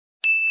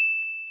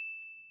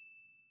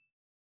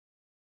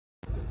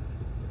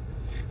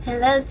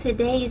Hello,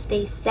 today is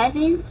day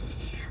 7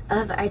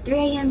 of our 3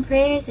 a.m.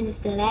 prayers, and it's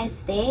the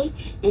last day,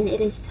 and it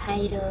is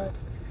titled,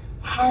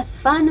 Have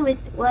Fun with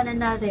One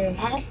Another.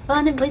 Have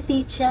fun with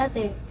each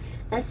other.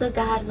 That's what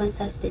God wants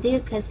us to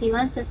do, because He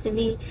wants us to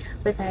be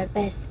with our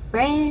best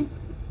friend.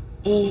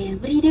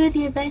 And what do you do with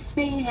your best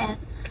friend? You have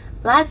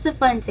lots of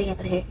fun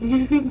together.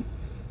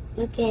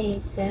 Okay,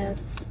 so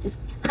just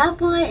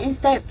hop on and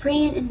start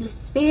praying in the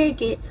Spirit.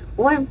 Get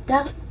warmed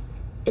up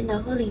in the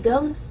Holy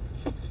Ghost.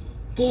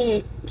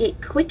 Get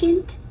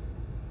quickened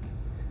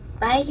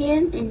by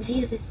Him in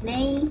Jesus'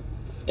 name.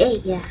 Hey,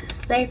 yeah.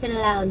 Sorry for the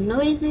loud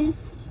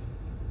noises.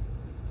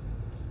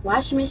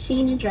 Washing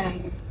machine and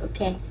dryer.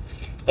 Okay.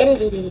 I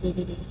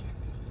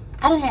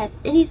don't have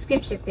any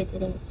scripture for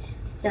today,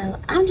 so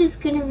I'm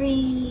just gonna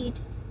read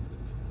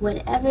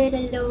whatever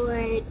the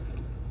Lord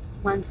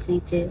wants me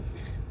to.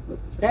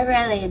 Whatever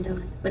I land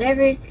on.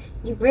 Whatever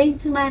you bring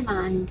to my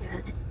mind,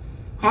 God.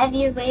 Have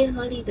your way,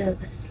 Holy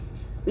Ghost.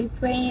 We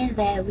praying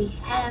that we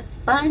have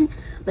fun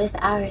with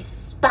our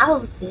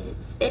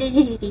spouses. A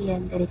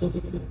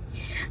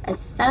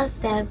spouse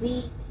that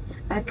we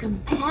are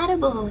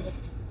compatible with.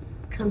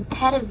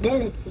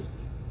 Compatibility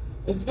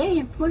is very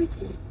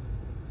important.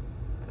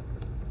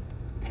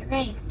 All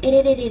right.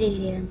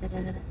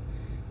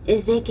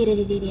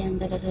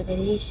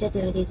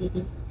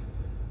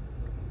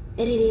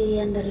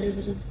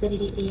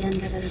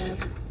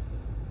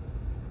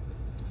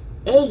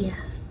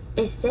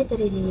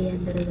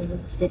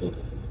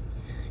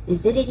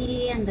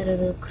 Zididi and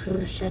the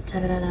Krusha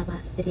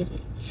Taraba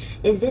City.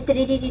 Is it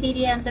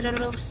the under the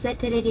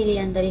Setidi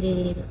and the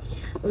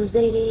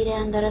Uzidi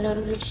and the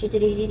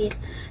Shitty,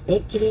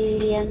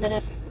 Ekiri and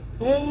the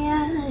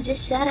Hey,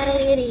 just shut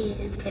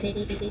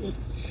it.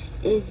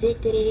 Is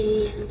it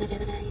the under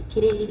the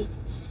Kiri?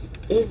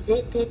 Is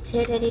it the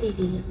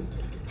Terri?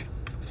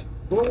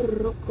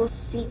 Urco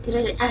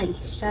Citra, I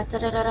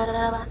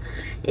Shataraba,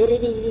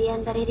 Eridi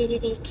and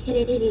the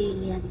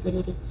Kiri and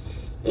the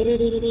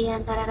Iridi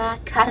and Dara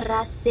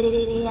Kara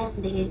City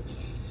and the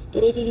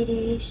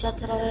Iridi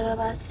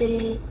Shataraba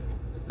City.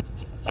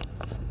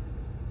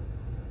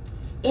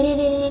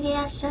 Iridi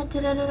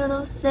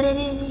Shatararo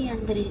City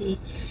and the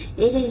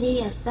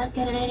Iridi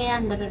Sakari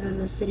and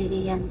the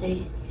City and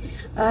the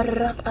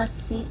Arapa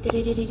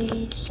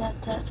City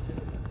Shatter.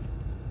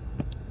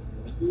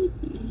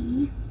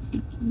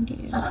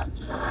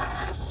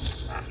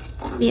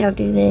 Maybe I'll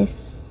do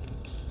this.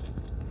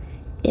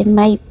 It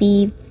might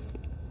be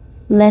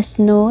less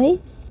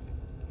noise.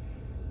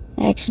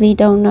 I actually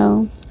don't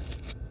know.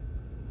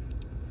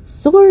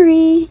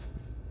 Sorry.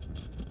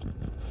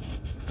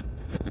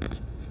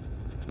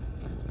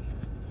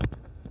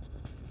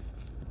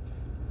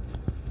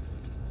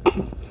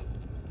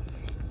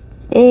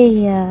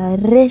 Eya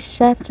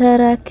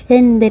reshatara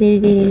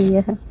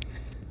kenderiya.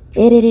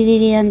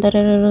 Eriri and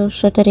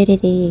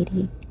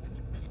shatariri.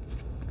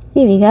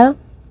 Here we go.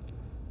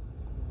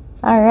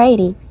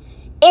 Alrighty.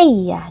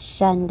 Eya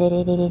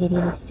shanderiri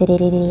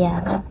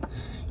siririya.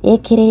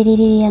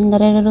 Ekiriri and the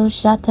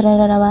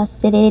shataraba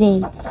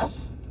siriri.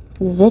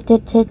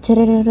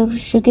 Zetateteru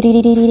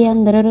sugary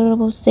and the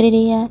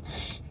siriya.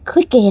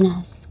 Quicken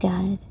us,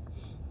 God,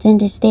 to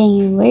understand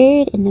your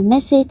word and the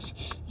message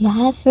you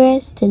have for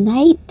us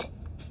tonight,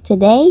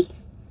 today.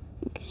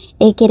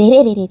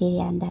 Ekiriri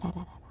and the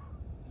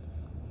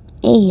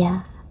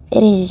Eya,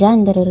 it is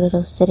Jandaru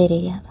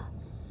siririya.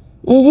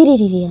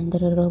 Ziriri and the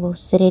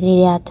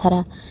siriya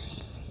tara.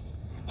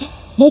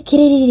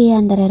 Ekiriri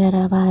and the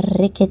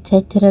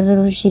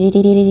Riketeteru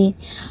shiriri.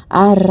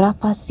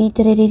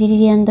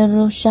 Arapasitiri and the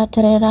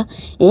Roshatera.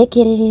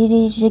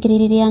 Ekiriri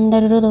shigiri and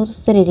the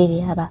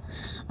Rosiriaba.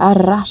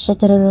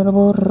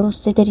 Arashateru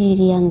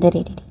Rositiri and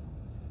the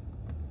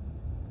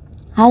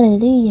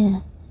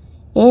Hallelujah.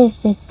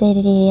 Is a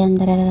city and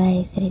the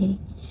Risiri.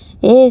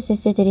 Is a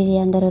city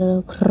and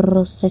the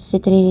cross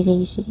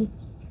city.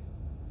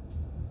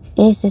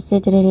 Is a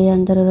city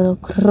and the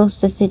cross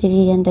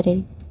city and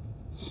the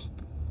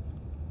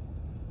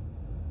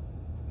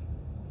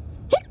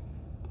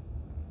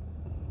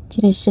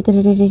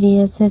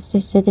Kirishitiri says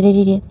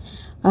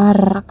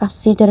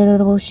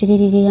Arakasitero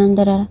shiri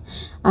under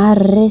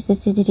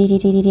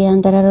Arresitiri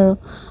under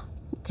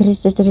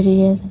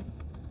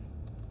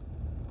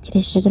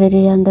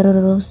Kirishitiri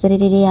under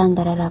Siri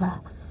under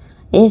Rava.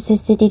 Is a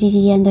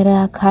city under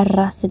a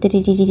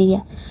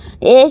Karasitiri.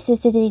 Is a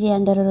city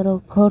under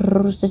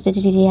Korus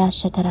city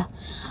Shatara.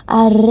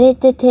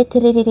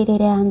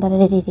 Arretetiri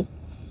under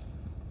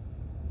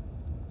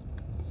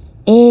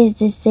Is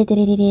the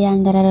city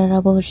under a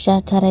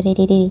Rabosha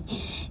Tarari?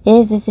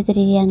 Is the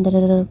city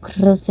under a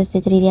cross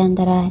city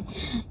under a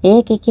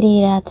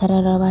Ekikira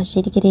Tararaba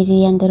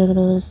Shikiri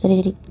under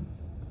City?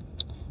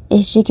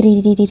 Is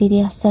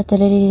Shikiri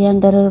Saturday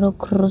under a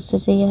cross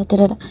city?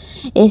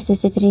 Is the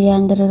city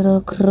under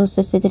a cross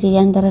city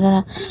under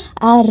a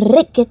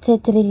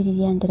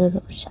Riketri under a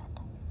Roshat?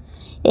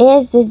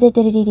 Is the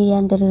city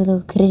under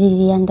a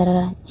Kriri under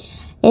a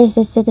Is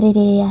the city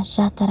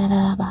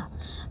Shataraba?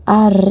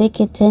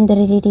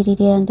 Ariketendri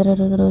under a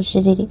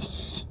Shiri.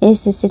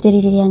 Is the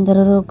city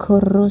under a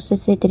Kurus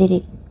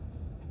city.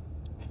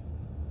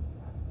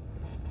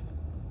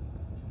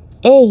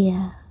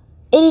 Yeah.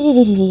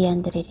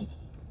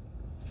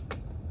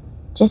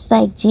 Just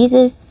like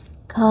Jesus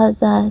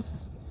calls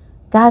us,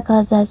 God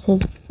calls us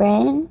his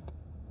friend.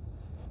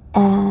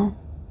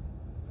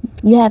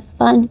 You have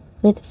fun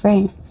with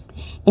friends.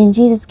 And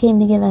Jesus came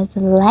to give us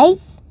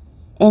life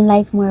and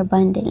life more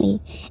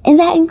abundantly. And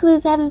that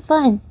includes having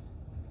fun.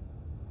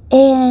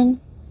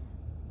 And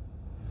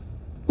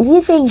if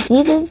you think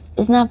Jesus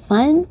is not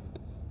fun,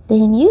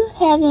 then you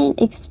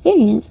haven't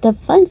experienced the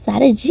fun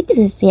side of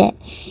Jesus yet.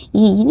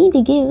 You need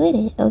to get with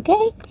it,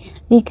 okay?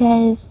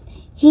 Because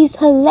he's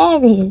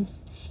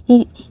hilarious.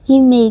 He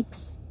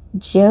makes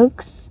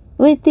jokes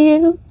with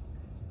you.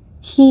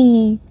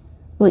 He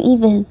will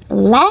even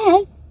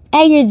laugh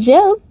at your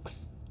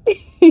jokes.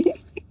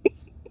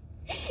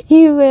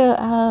 He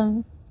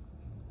will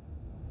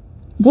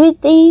do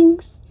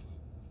things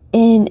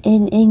and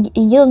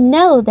you'll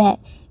know that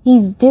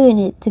he's doing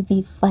it to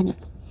be funny.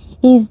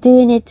 He's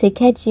doing it to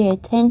catch your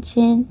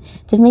attention,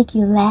 to make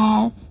you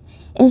laugh.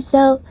 And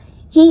so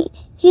he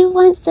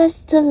wants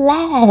us to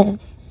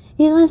laugh.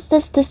 He wants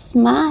us to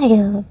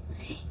smile.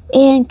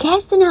 And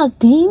casting out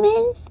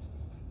demons,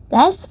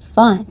 that's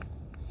fun.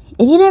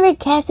 If you never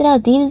casted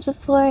out demons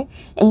before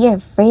and you're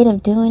afraid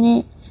of doing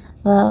it,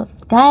 well,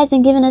 God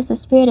hasn't given us the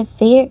spirit of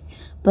fear,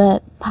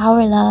 but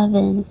power, love,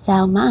 and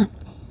sound mind.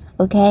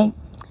 Okay?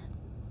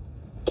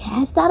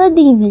 Cast out a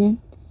demon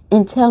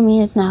and tell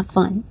me it's not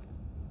fun.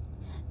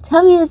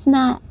 Tell me it's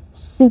not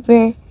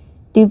super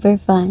duper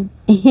fun.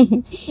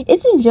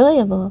 It's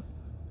enjoyable.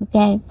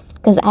 Okay?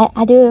 Because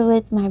I do it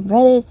with my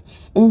brothers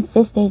and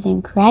sisters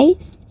in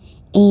Christ.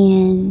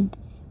 And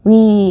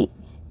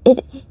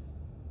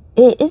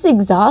it's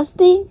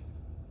exhausting,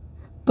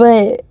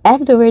 but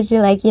afterwards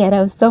you're like, yeah, that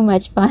was so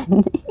much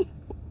fun.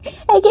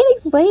 I can't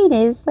explain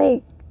it. It's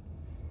like,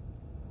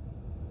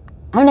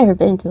 I've never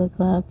been to a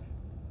club.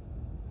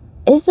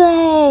 It's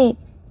like,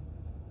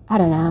 I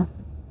don't know.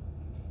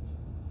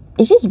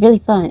 It's just really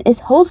fun. It's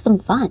wholesome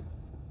fun.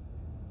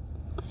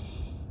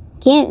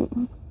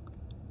 And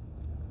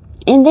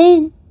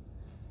then,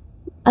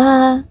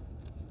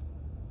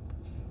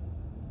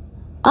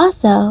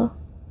 also,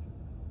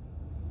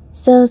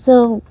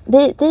 so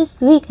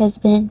this week has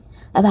been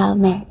about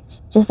marriage,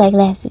 just like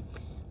last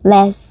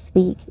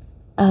week,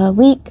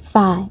 week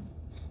 5.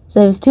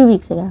 So it was 2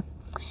 weeks ago,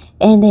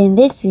 and then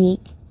this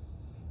week,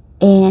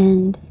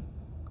 and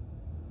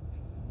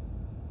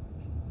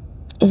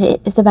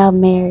it's about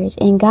marriage.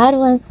 And God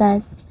wants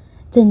us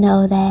to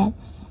know that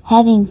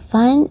having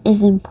fun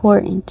is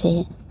important to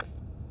him.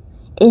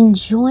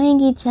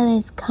 Enjoying each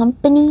other's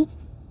company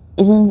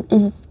is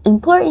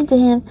important to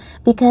him,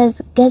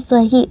 because guess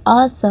what? He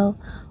also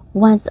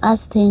wants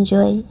us to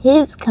enjoy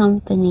his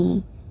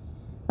company.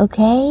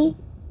 Okay?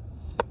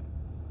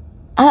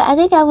 I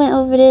think I went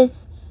over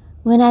this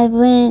when I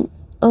went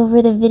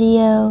over the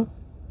video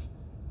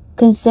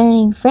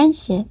concerning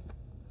friendship.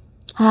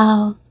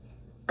 How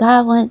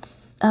God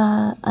wants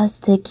us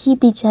to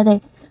keep each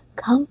other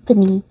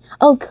company.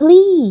 Oh,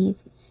 cleave.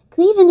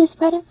 Cleaving is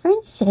part of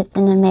friendship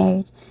in a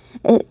marriage,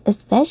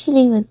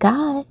 especially with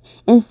God.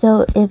 And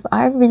so if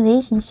our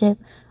relationship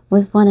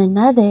with one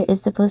another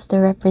is supposed to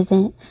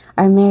represent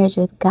our marriage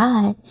with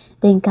God,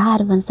 then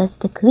God wants us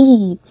to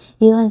cleave.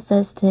 He wants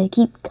us to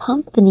keep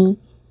company,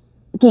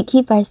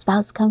 keep our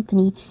spouse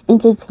company,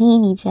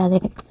 entertain each other.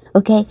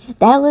 Okay,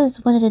 that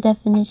was one of the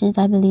definitions,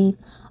 I believe,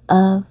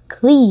 of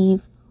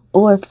cleave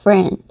or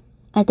friend.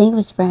 I think it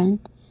was friend.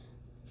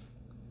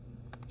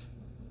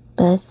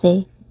 But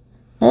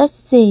let's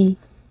see.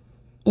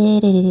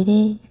 It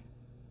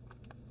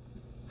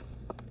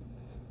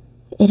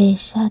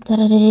is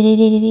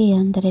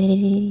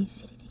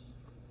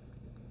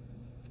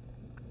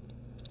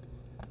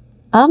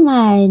all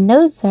my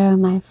notes are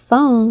on my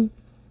phone,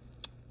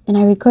 and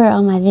I record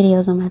all my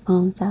videos on my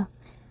phone, so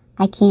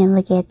I can't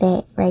look at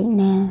that right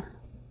now.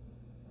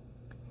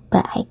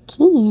 But I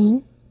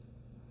can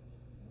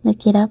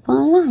look it up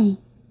online.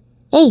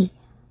 Hey,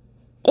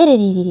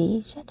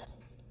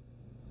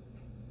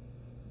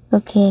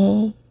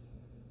 okay.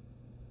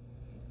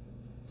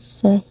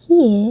 So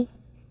here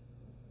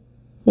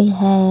we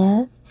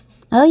have,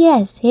 oh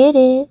yes, here it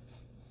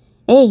is.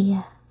 Hey.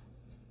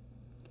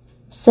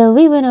 So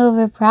we went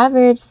over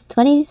Proverbs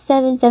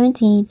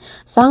 27:17,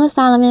 Song of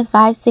Solomon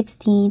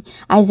 5:16,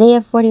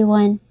 Isaiah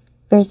 41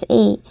 verse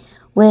 8,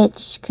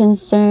 which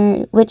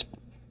contain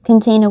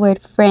the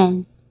word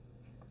friend.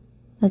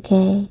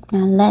 Okay,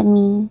 now let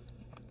me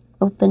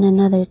open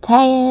another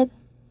tab.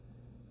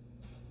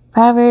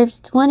 Proverbs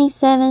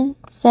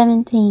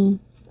 27:17.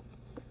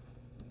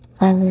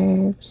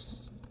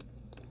 Proverbs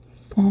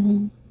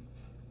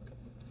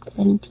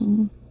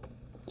 7:17.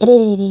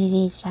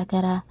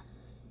 Shakara.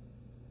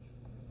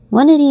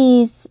 One of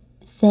these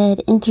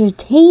said,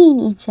 entertain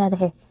each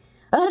other.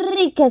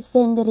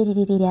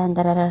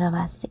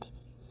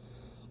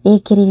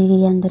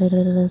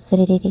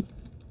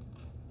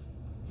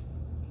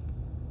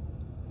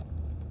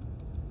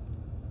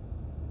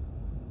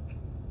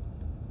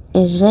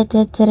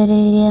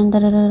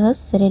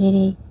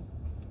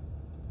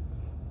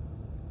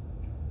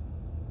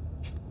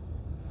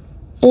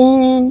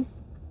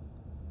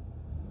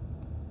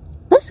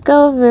 let's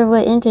go over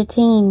what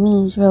entertain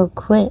means real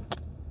quick.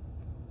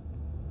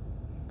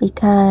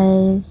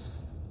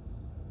 Because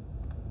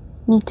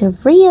you need to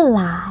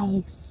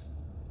realize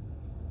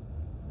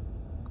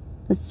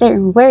what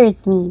certain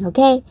words mean,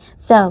 okay?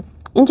 So,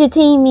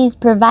 entertain means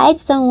provide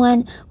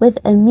someone with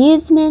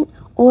amusement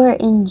or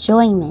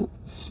enjoyment.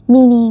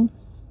 Meaning,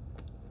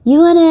 you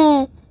want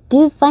to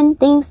do fun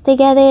things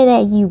together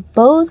that you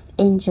both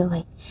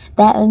enjoy,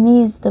 that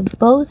amuse the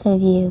both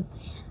of you.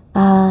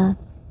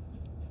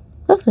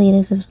 Hopefully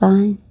this is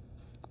fine.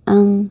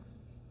 You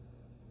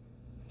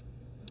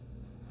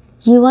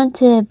want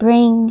to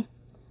bring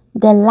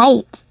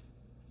delight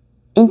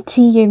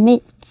into your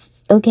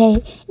midst,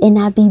 okay? And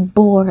not be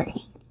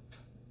boring.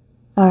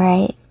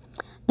 Alright?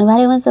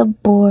 Nobody wants a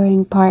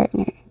boring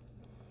partner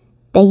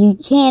that you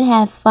can't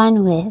have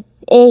fun with.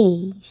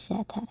 Hey,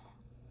 shut up.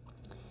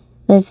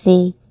 Let's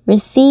see.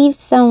 Receive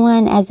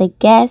someone as a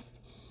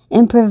guest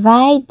and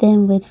provide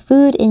them with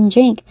food and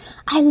drink.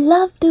 I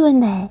love doing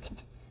that.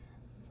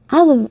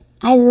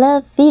 I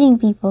love feeding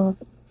people.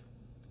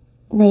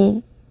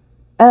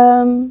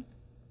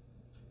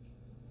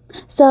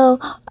 So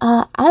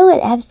I would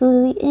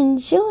absolutely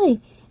enjoy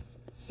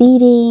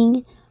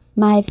feeding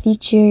my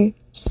future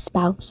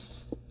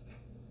spouse.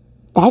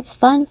 That's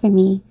fun for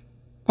me.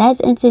 That's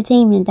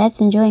entertainment.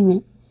 That's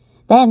enjoyment.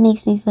 That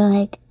makes me feel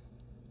like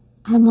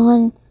I'm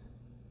on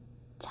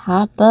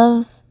top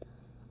of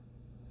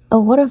a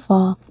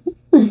waterfall.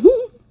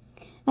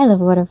 I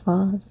love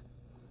waterfalls.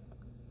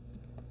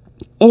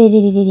 And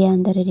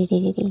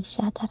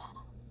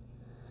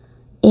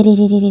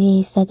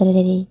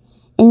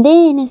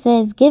then it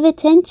says, give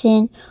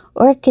attention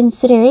or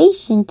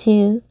consideration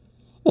to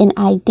an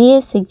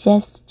idea,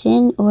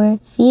 suggestion, or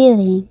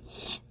feeling.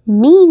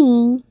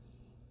 Meaning,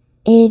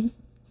 if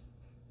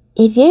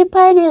your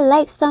partner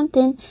likes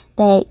something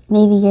that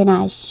maybe you're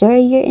not sure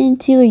you're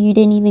into or you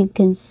didn't even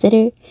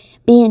consider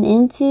being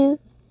into,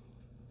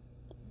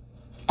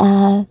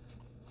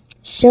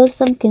 show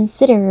some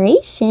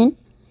consideration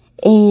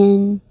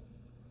and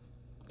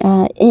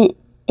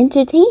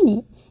entertain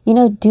it.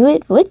 Do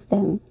it with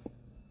them.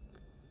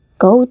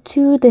 Go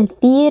to the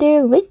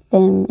theater with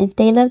them if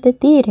they love the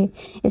theater,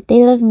 if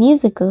they love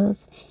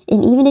musicals.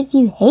 And even if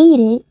you hate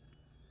it,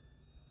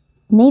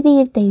 maybe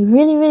if they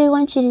really, really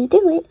want you to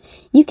do it,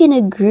 you can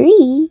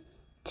agree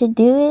to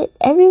do it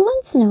every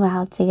once in a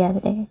while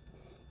together.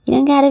 You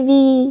don't gotta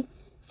be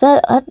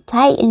so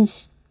uptight and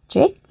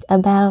strict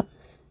about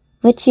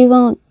what you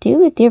won't do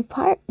with your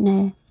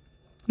partner.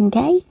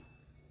 Okay?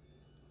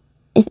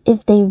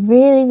 If they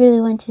really,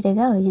 really want you to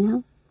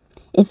go,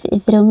 if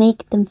it'll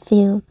make them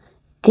feel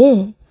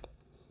good,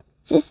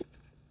 just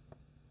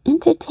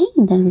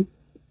entertain them.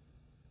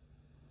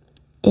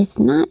 It's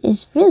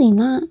really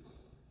not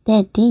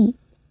that deep.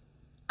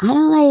 I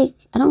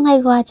don't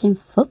like watching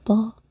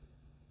football.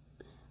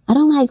 I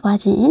don't like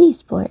watching any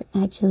sport,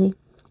 actually.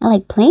 I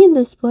like playing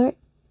the sport.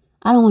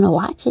 I don't want to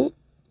watch it.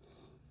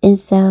 And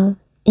so,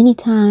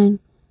 anytime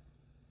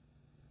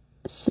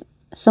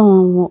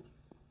someone,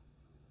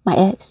 my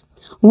ex,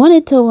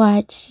 wanted to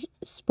watch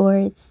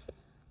sports,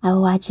 I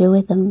would watch it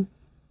with them.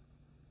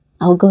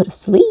 I would go to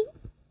sleep.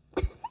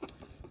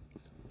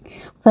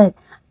 But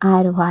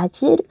I'd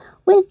watch it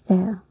with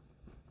them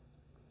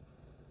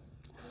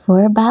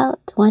for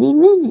about 20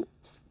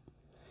 minutes.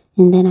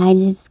 And then I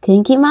just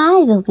couldn't keep my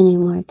eyes open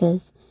anymore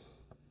because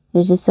it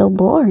was just so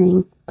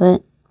boring.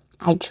 But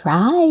I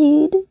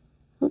tried.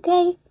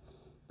 Okay?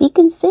 Be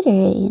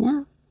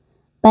considerate,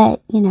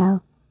 But,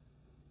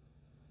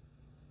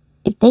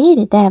 if they hate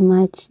it that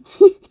much,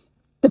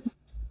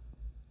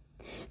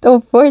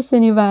 don't force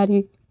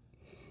anybody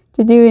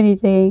to do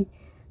anything.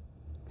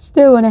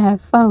 Still want to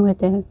have fun with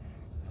them.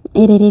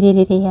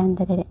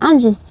 I'm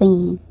just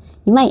saying,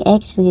 you might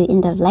actually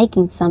end up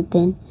liking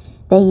something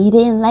that you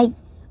didn't like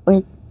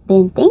or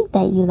didn't think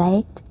that you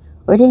liked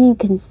or didn't even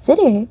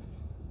consider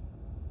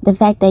the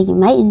fact that you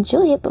might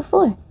enjoy it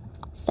before.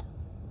 So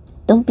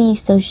don't be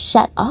so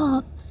shut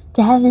off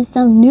to having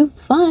some new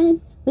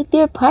fun with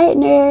your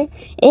partner.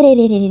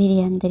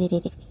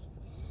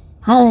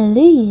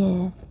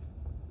 Hallelujah.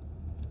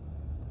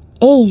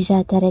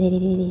 Asia.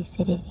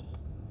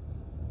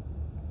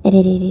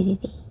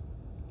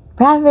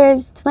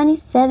 Proverbs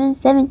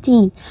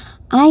 27:17.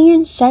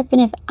 Iron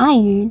sharpeneth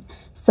iron,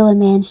 so a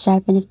man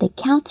sharpeneth the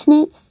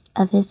countenance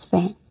of his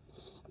friend.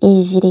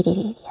 You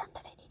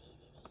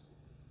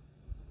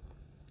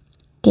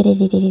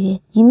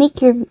make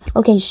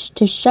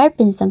to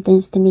sharpen something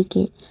is to make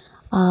it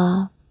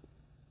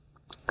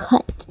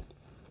cut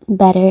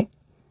better,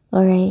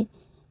 alright?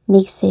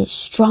 Makes it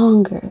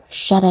stronger.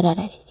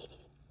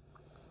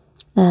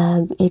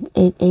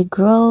 It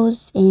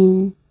grows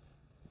in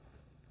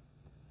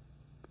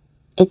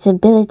its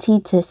ability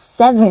to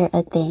sever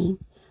a thing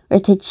or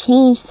to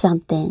change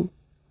something.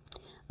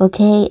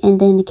 Okay? And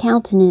then the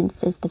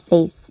countenance is the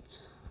face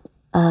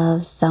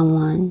of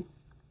someone.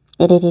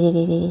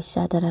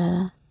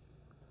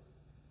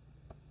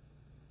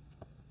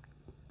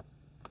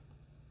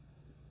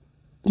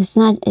 It's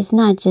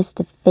not just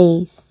the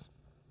face.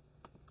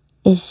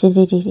 It's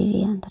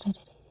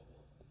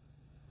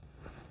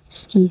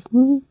Excuse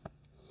me.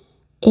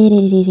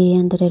 It's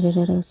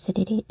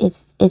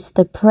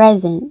the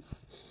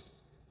presence.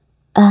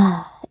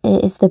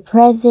 It's the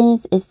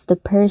presence. It's the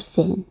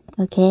person.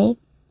 Okay.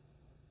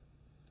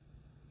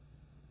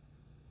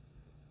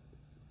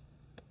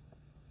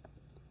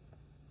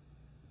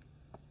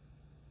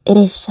 It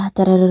is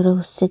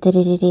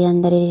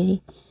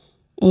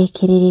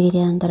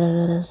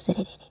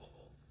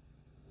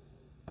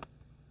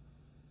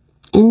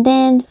and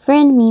then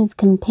friend means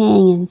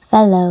companion,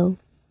 fellow,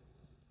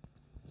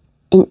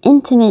 an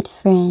intimate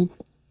friend.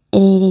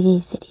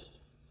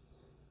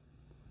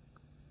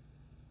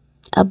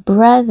 A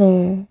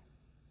brother,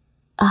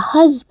 a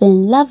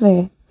husband,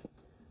 lover.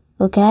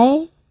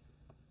 Okay?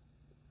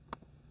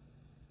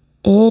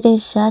 It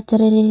is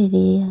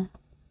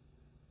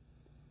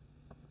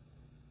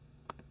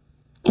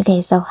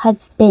okay, so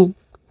husband.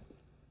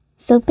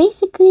 So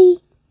basically,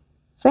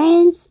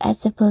 friends are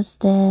supposed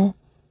to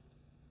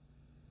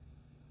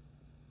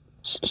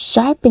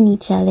sharpen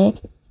each other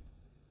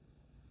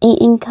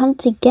and come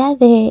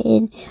together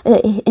in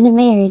a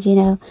marriage, you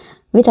know.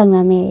 We're talking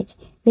about marriage.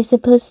 We're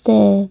supposed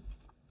to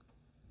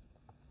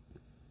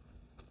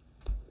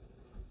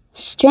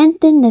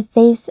strengthen the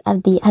face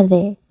of the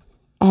other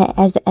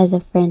as a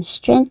friend.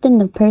 Strengthen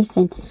the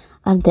person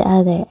of the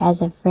other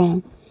as a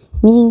friend.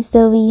 Meaning,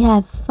 so when you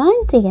have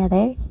fun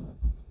together,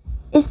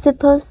 it's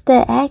supposed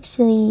to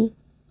actually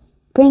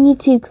bring you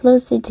two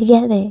closer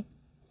together.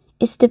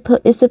 It's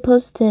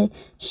supposed to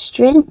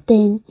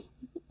strengthen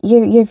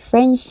your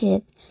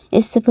friendship.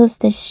 It's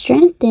supposed to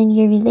strengthen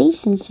your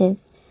relationship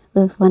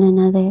with one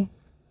another.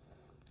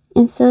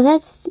 And so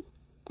that's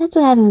what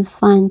having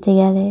fun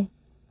together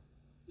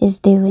is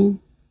doing.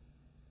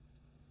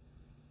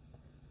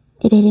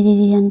 We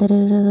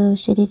gonna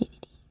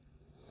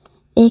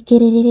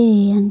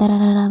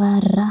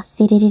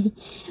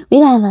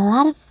have a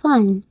lot of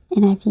fun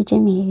in our future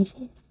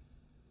marriages.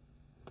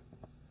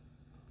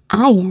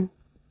 I am.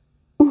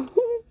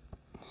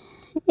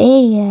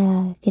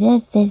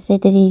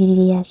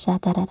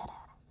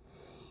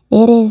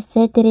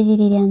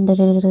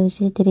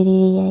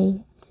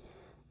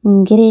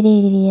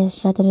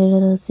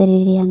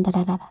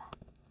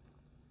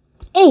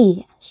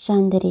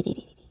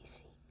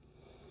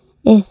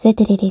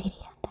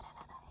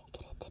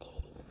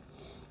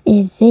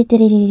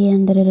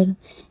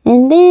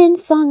 And then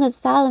Song of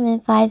Solomon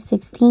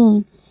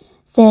 5:16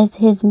 says,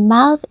 his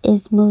mouth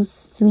is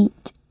most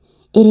sweet.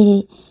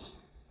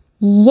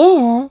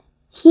 Yeah,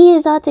 he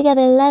is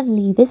altogether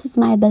lovely. This is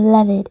my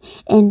beloved,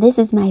 and this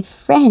is my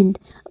friend,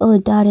 O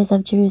daughters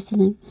of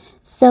Jerusalem.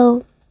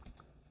 So,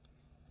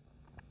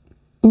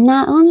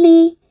 not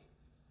only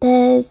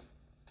does,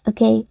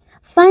 having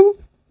fun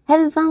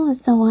with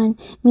someone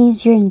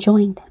means you're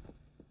enjoying them.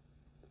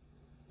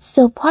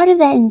 So part of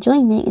that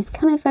enjoyment is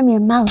coming from your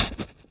mouth.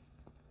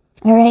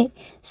 All right?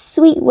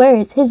 Sweet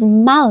words. His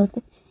mouth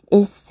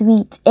is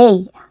sweet.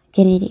 Hey,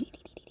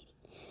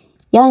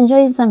 y'all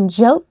enjoying some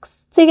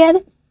jokes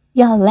together?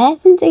 Y'all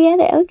laughing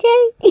together?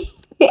 Okay.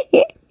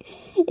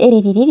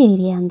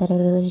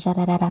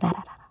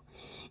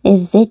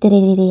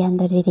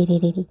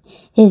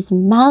 His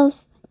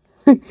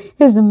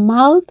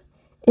mouth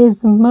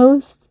is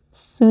most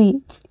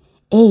sweet.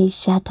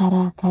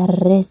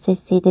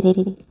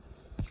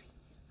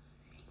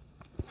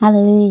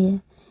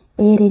 Hallelujah.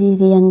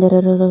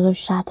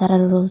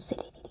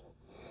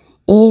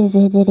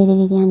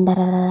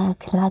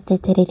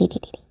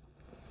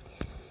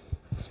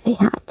 It's very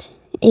hot.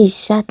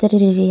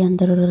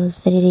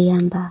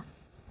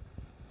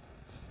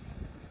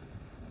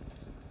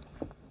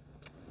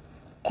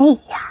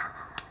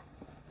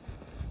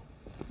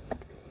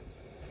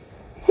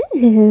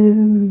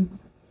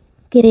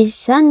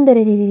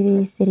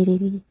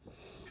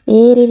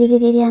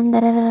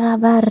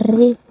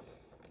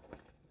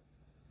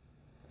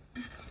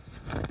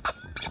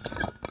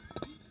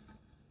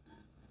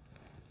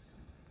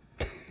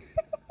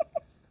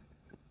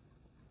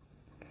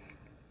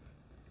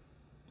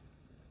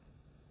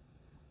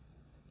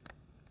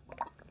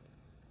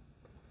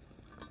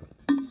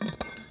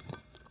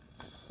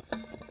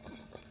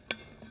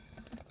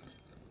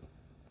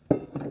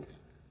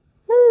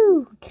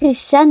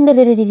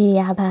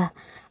 Krishandriaba.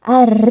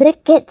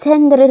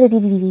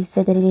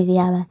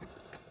 Ariketendriaba.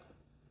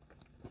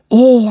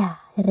 Ea,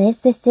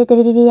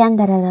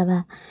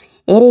 resesedriandaraba.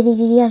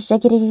 Eridia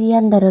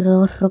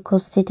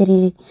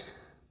shakiriandarokositri.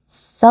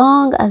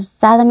 Song of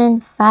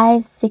Solomon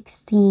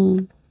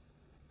 5:16.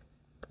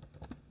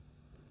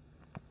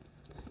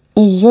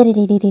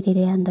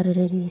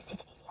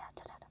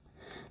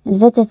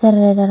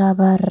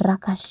 Zetetaraba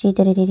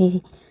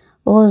rakashidri.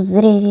 O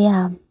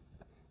zriam.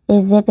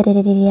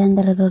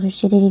 Izepiriandararo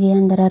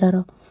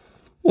shidiriandararo.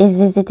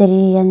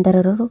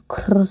 Izizitiriandararo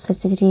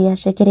krusasiria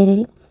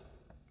shakiri.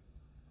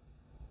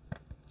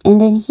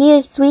 And then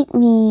here sweet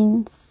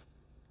means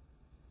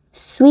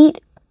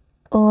sweet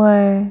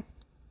or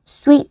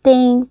sweet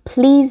thing,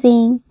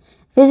 pleasing,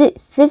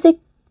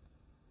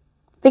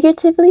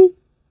 figuratively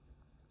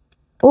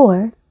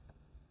or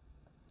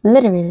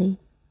literally.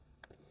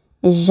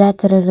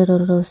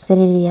 Jatararo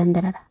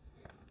siriandarara.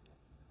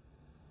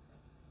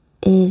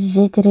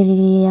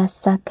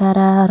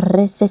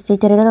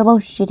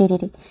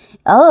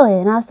 Oh,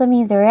 it also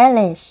means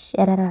relish.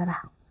 I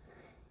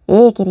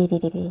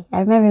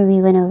remember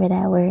we went over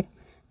that word.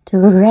 To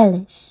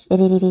relish.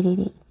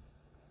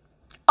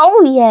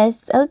 Oh,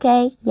 yes.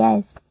 Okay.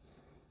 Yes.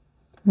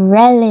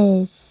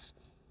 Relish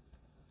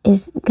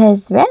is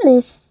because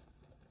relish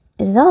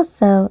is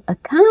also a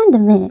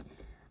condiment.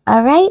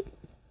 All right?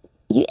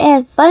 You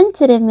add fun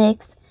to the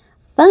mix.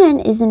 Fun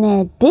is an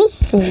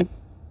addition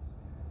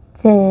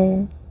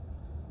to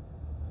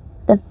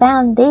the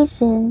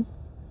foundation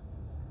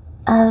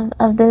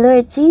of the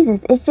Lord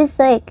Jesus. It's just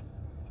like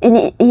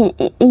in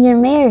your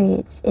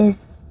marriage.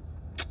 It's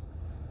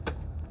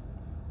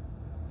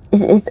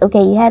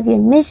okay. You have your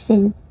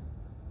mission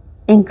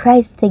in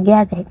Christ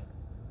together.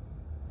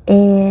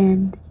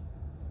 And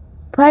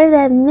part of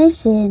that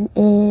mission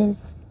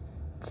is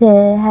to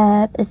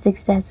have a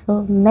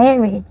successful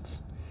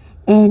marriage.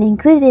 And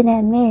included in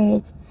that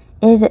marriage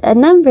is a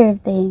number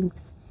of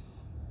things.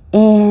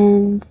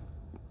 And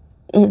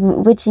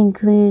which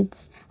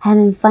includes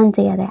having fun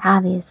together,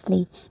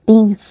 obviously,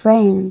 being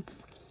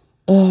friends.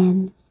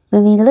 And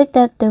when we looked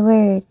up the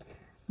word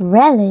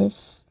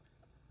relish,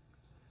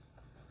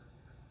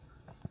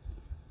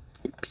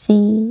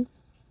 see,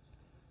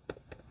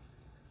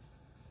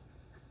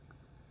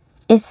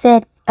 it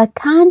said a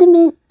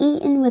condiment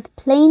eaten with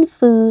plain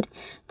food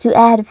to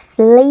add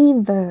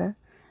flavor.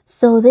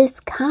 So this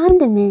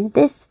condiment,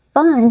 this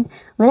fun,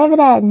 whatever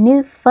that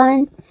new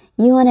fun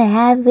you want to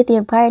have with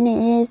your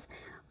partner is,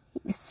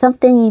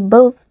 something you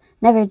both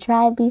never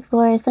tried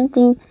before,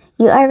 something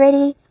you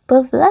already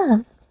both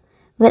love.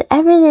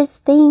 Whatever this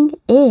thing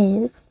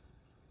is,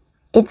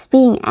 it's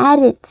being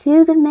added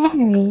to the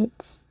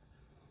marriage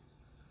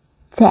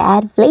to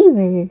add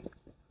flavor.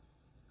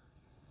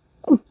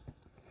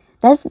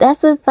 That's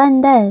what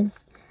fun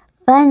does.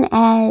 Fun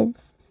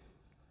adds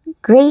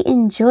great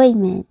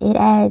enjoyment. It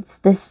adds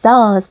the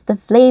sauce, the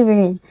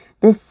flavoring,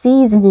 the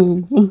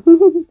seasoning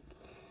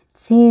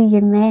to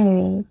your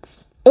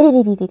marriage.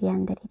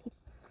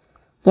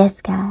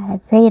 Yes, God, I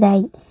pray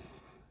that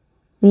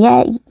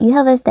you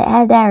help us to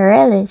add that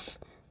relish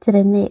to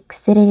the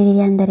mix.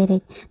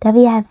 That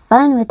we have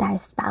fun with our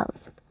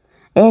spouse.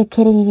 That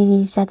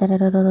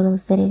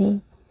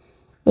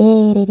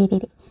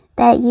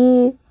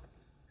you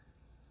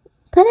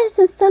put us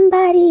with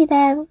somebody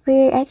that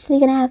we're actually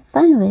going to have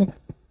fun with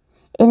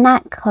and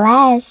not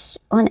clash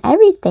on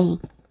everything.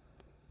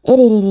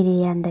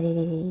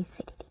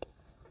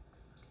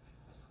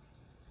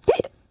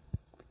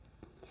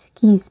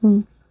 Excuse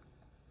me.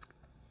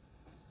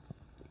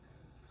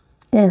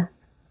 Ew.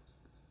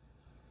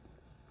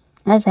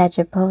 I just had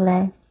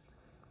Chipotle.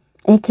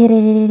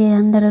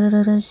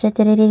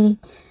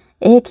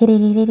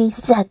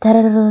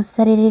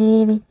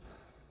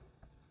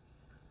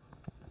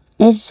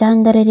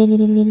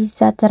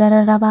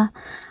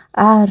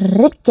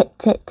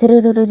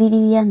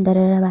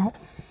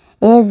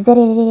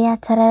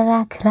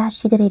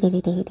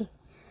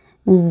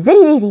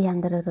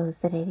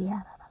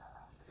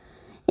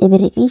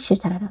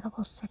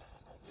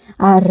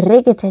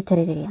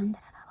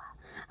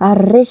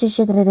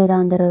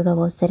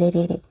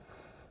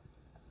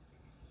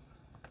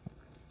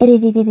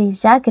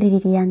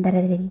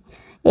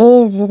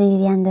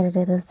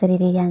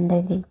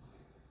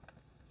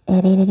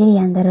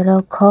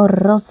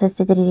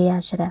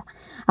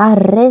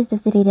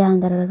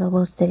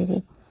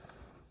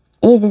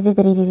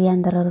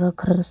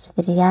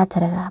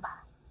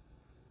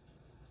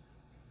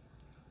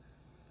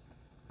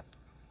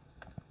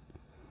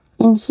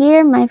 And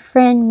here my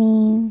friend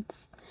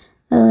means,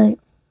 it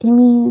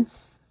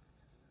means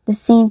the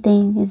same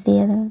thing as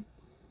the other one.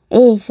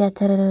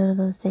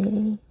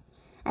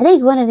 I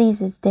think one of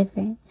these is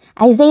different.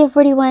 Isaiah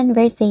 41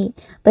 verse 8.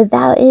 But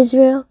thou,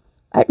 Israel,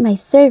 art my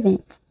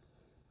servant,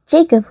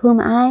 Jacob whom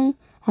I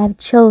have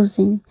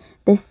chosen,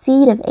 the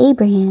seed of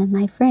Abraham,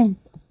 my friend.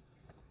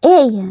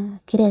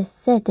 The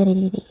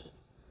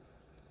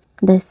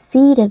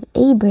seed of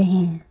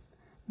Abraham,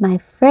 my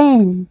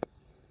friend.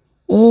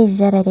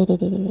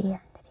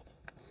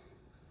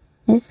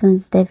 This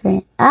one's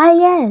different. Ah,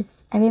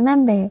 yes, I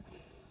remember.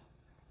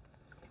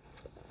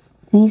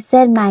 When you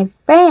said my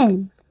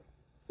friend,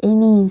 it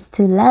means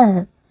to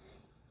love.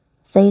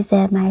 So you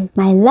said my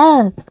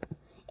love.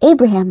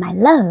 Abraham, my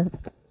love.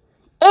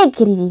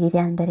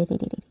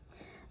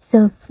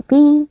 So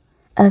being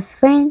a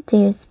friend to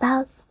your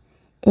spouse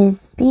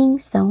is being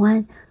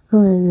someone who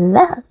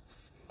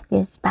loves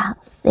your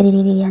spouse.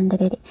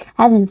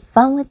 Having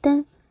fun with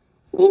them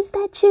means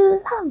that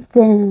you love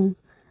them.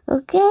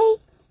 Okay?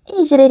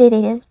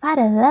 It's part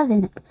of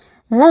loving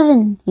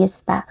your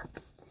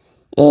spouse.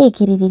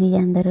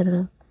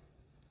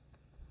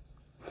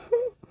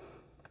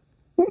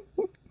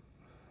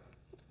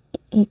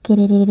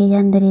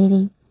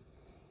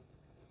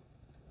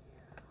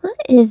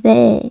 What is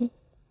that?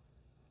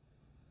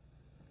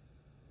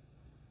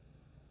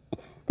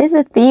 There's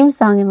a theme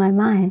song in my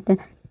mind. I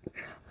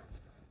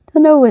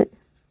don't know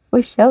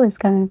what show it's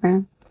coming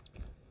from.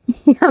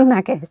 I'm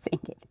not gonna sing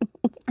it.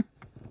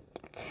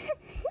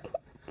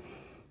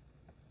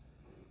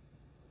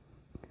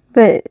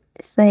 But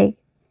it's like,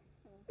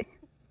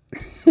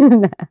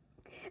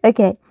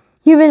 okay,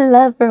 human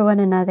love for one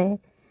another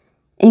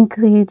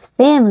includes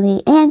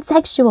family and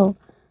sexual,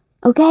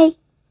 okay?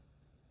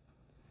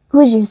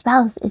 Who is your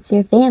spouse? It's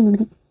your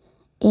family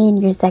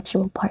and your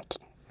sexual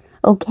partner,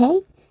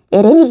 okay?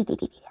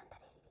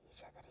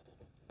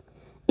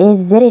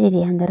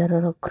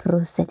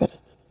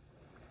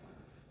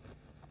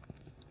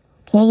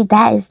 Okay,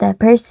 that is the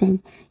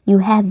person you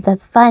have the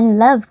fun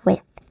love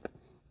with.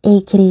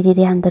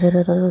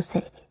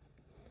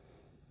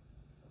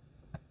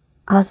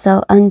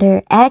 Also,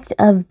 under act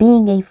of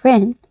being a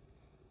friend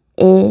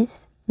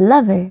is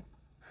lover,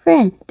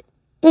 friend.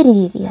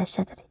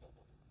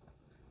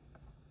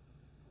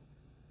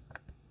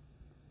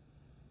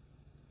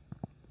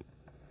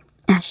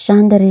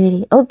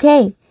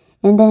 Okay,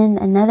 and then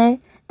another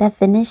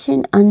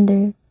definition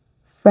under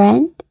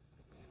friend,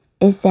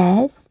 it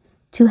says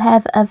to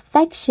have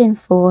affection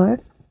for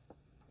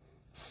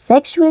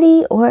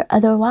sexually or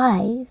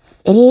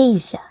otherwise.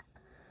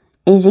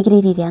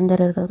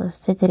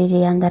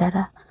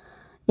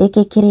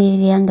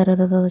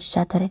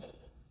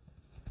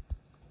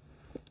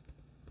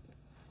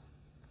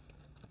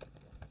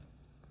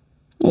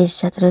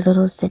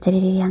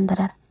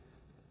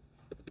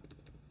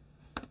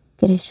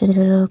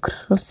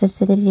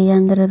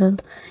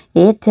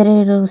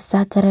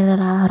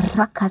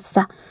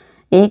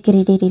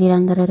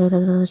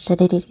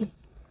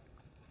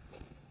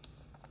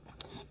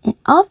 And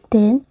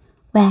often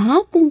what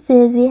happens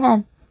is we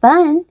have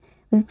fun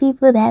with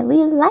people that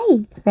we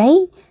like,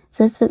 right?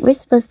 So we're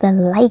supposed to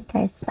like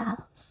our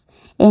spouse.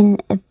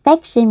 And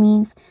affection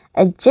means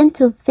a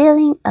gentle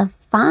feeling of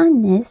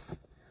fondness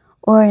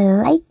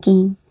or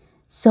liking.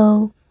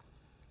 So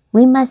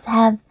we must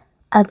have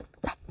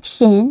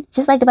affection,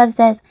 just like the Bible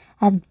says,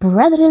 have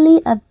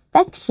brotherly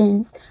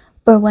affections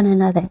for one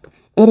another.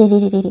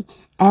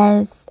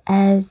 As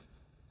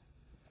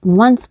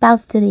one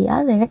spouse to the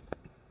other,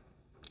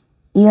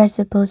 you are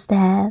supposed to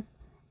have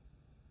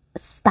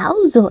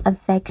spousal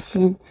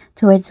affection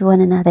towards one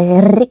another.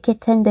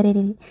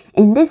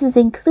 And this is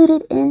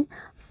included in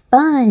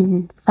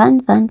fun.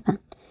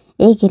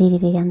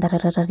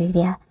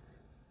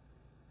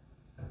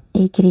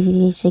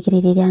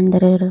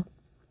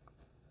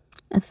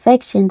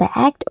 Affection, the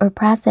act or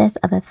process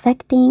of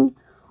affecting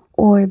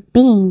or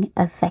being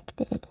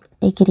affected.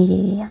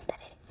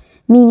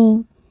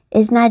 Meaning,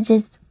 it's not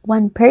just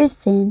one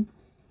person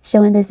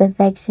showing this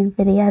affection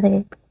for the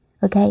other.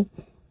 Okay?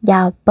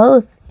 Y'all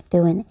both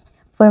doing it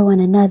for one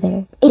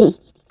another.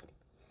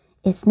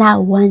 It's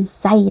not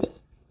one-sided.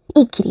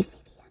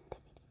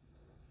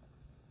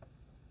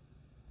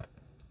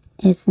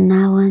 It's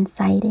not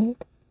one-sided.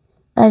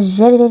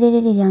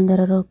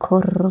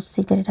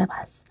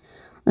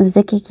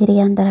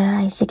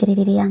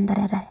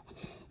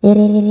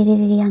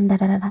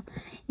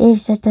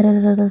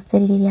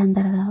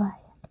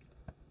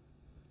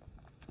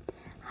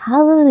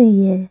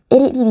 Hallelujah.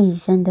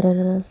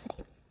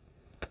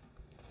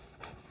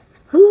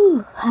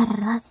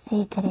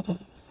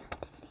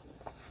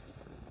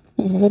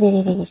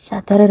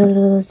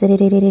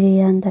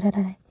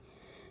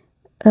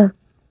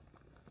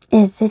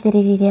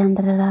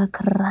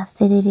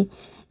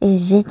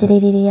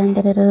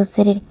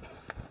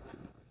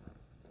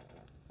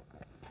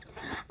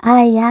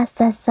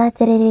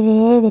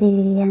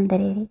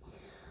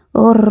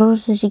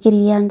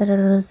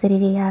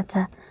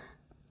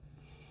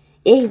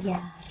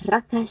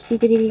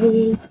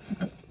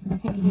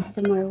 I need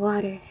some more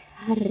water.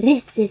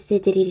 Hallelujah.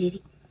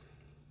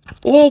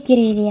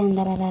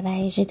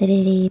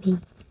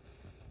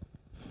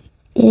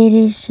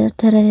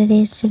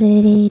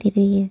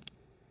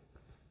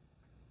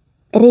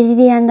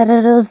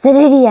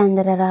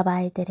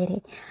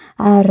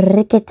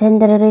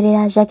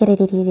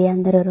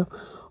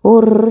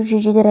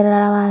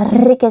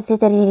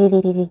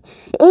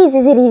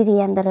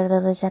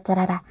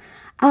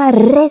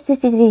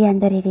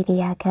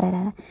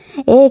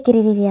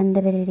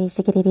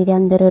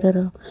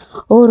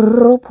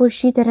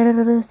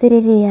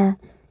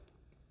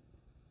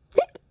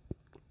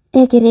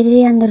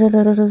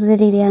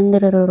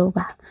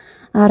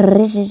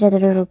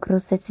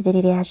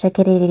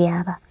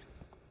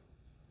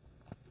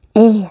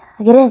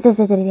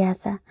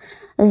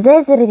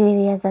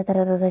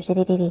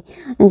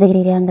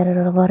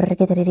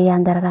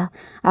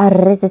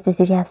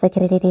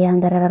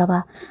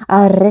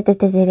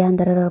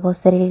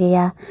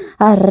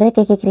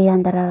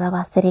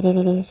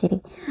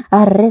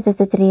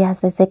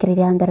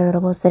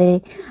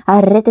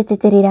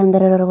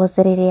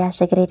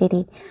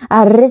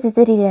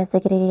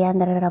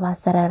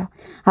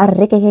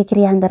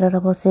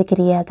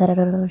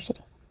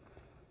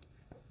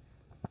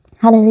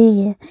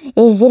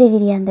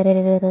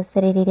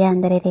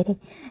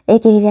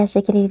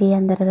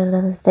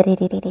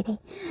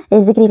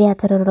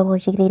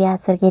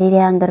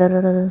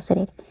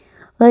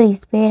 Holy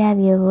Spirit, have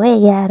your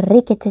way. I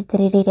pray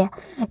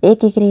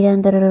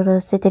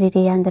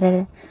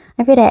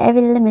that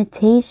every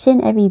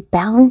limitation, every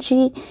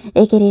boundary,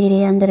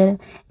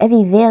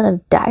 every veil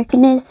of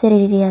darkness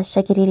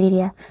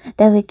that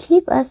would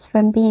keep us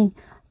from being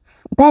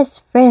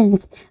best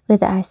friends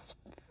with our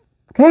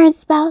current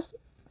spouse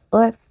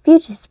or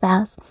future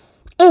spouse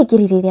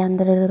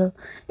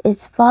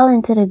is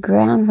falling to the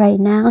ground right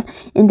now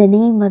in the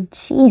name of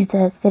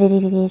Jesus.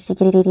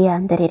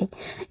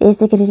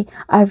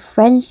 Our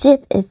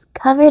friendship is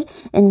covered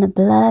in the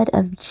blood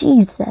of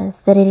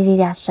Jesus. Every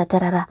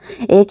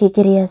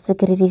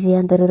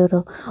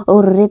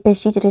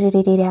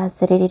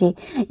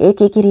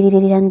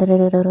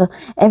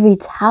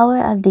tower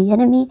of the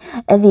enemy,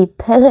 every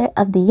pillar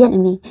of the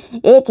enemy,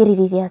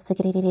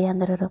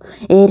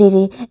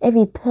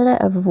 every pillar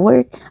of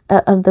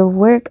the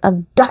work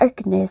of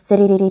darkness,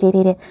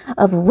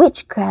 of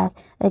witchcraft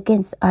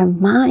against our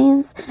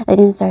minds,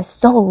 against our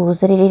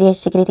souls. Every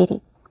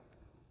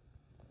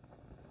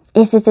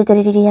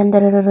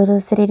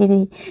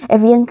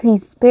unclean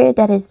spirit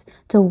that is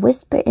to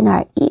whisper in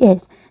our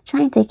ears,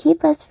 trying to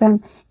keep us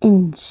from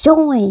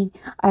enjoying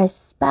our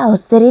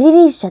spouse. Let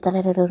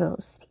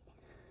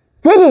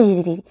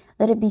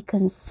it be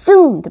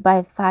consumed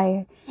by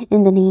fire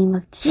in the name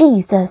of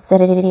Jesus.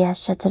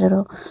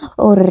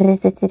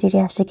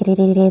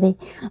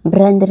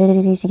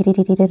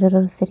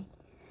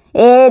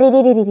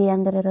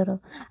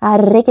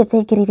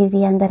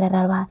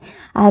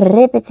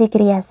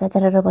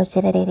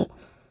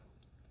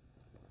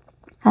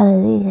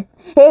 Hallelujah.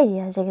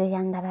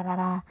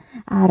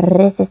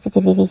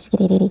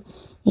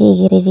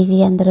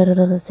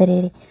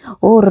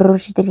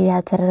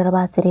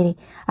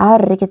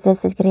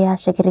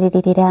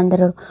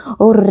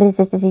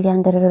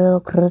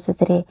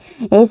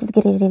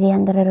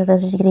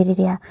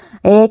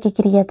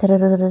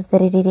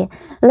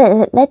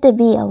 Let there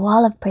be a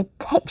wall of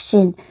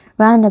protection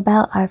round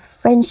about our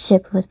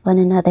friendship with one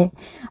another,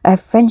 our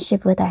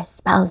friendship with our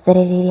spouse.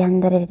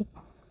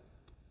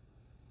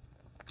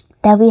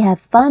 That we have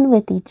fun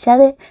with each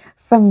other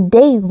from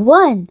day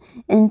one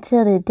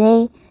until the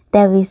day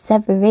that we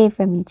separate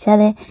from each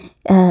other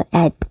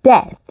at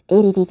death.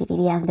 Hedge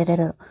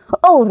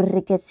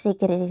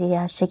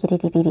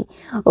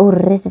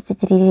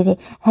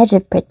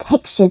of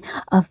protection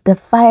of the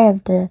fire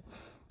of the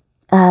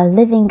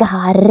living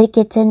God,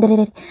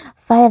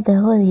 fire of the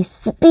Holy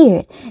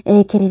Spirit,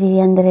 and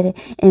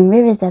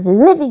rivers of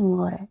living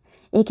water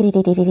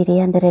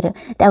that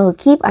will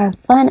keep our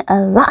fun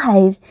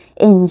alive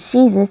in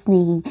Jesus'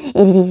 name.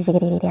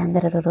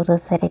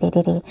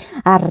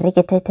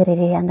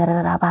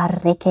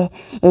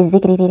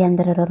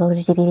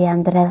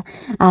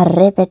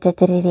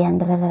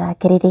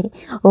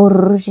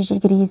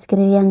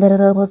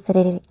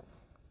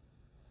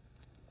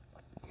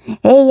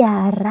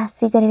 Eya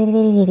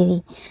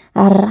rasitiriri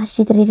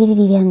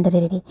arashitiriri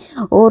andariri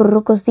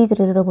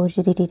orukositiriri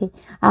boshiriri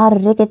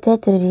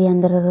arreketetiriri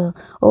andariro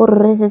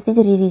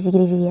orresesitiriri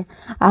shikiriri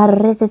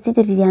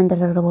arresesitiriri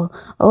andariro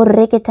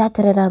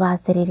orreketatiriri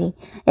basiriri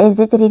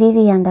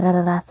ezitiriri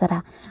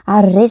andararasara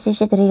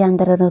arresesitiriri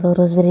andariro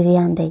rosiriri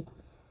ande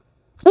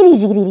iri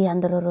shikiriri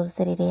andariro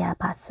rosiriri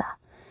apasa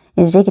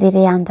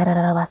ezikiriri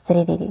andarara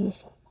basiriri.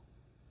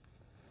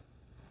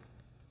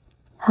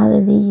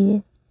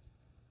 Hallelujah.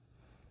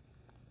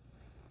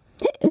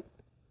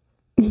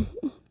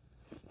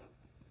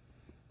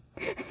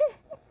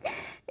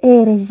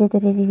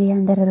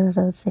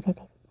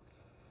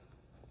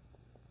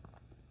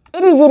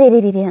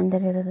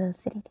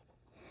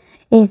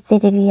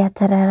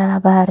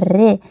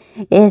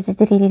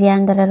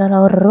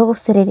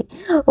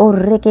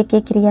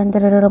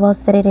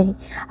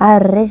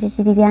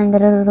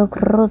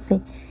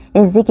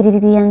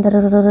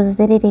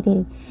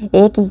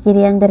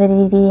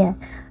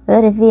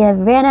 Lord, if we have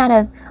ran out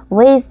of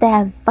ways to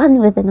have fun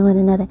with one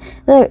another,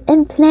 Lord,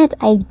 implant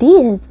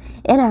ideas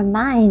in our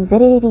minds. I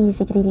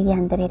was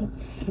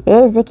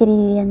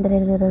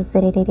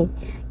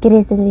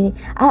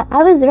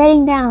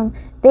writing down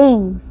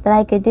things that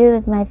I could do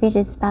with my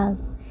future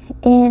spouse,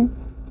 and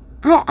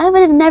I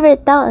would have never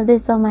thought of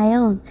this on my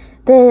own.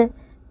 The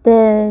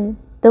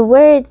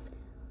words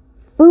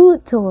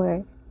food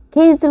tour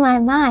came to my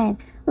mind.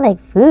 I'm like,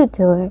 food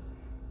tour?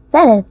 Is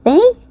that a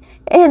thing?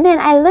 And then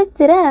I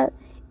looked it up,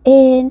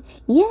 and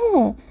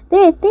yeah,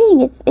 they're a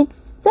thing. It's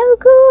so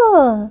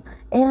cool.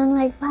 And I'm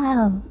like,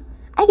 wow,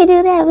 I could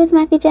do that with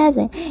my future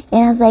husband.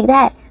 And I was like,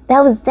 that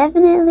was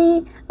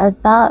definitely a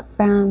thought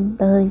from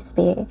the Holy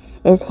Spirit.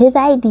 It's his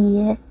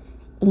idea,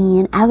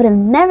 and I would have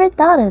never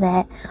thought of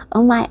that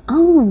on my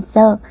own.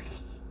 So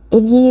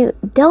if you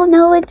don't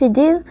know what to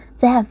do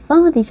to have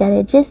fun with each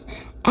other, just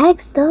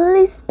ask the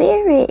Holy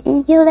Spirit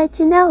and he'll let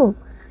you know.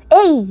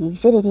 Hey,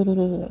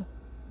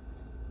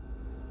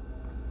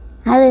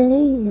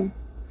 hallelujah.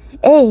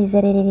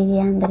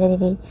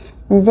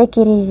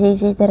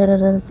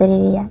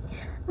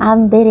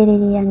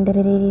 Amberiri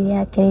andriri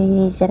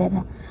akiri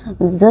jarara.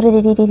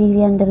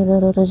 Zoriri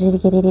androro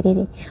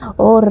jiriri.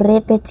 O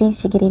repeti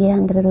shigiri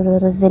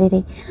androro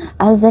ziriri.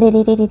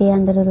 Azariri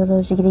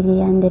androro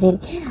jigiri andriri.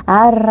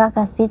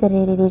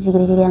 Arakasitiri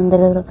jigiri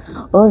androro.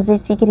 O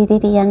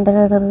zishigiri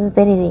androro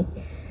ziriri.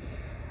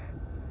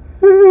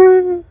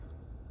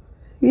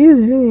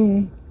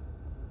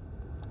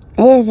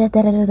 Eja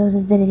terror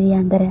ziriri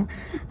andra.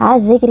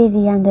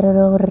 Azigiri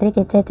androro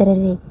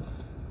riketetri.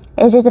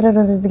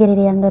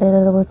 Ejeterorozgeri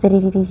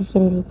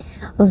andororozeri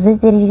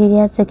oziteri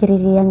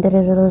asakeri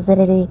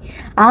andororozeri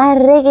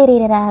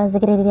arregeri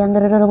razgeri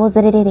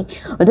andororozeri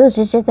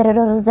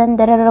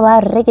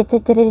dosheterorozandera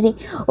regeteteri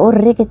or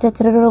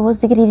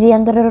regeteterorozgeri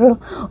andororo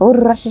or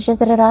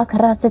rashetera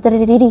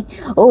karaseteri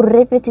or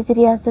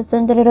repetiteri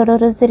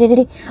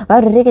asasandororozeri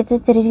or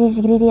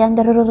regeteteri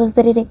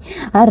andororozeri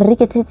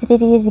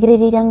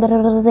arregeteteri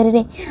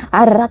andororozeri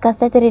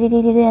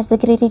arrakaseteri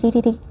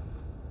asakeri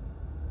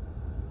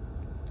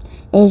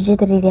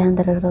Ejedri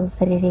andro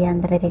seriri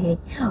andreri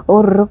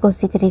or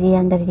cositri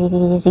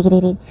andreri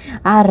zigiri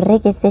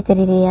arreke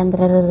setri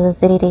andro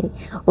seriri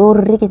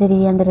or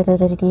rikitri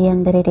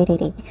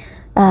andreri.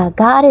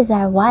 God is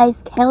our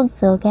wise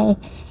counsel, okay?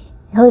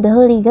 The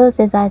Holy Ghost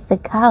is our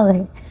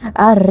succor.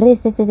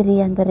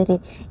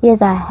 He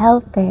is our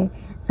helper.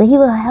 So he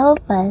will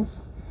help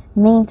us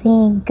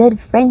maintain good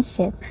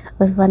friendship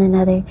with one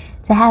another,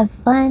 to have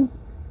fun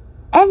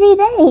every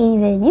day.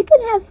 Even you can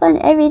have fun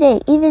every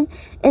day, even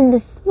in the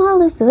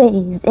smallest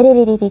ways.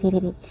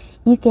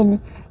 You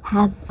can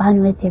have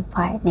fun with your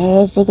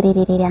partner.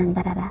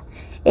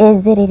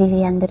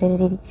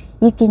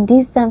 You can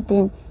do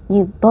something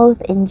you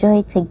both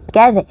enjoy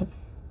together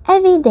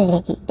every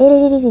day.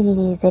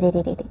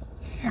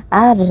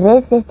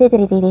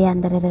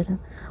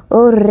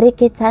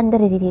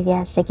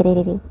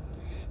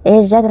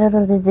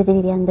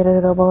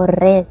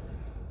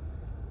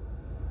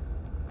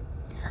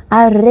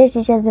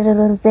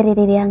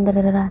 Arreshizeriri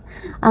andara,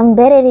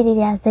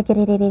 Amberiri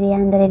secretary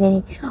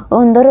andare,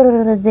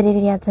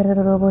 Ondorozeri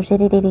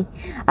atoroboshiri,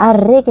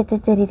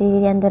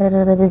 Arreketeri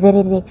under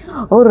Zeri,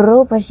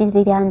 Oropa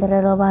shiri under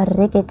Roba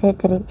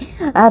Reketeri,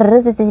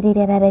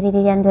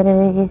 Arrosiri under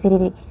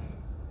Ziri.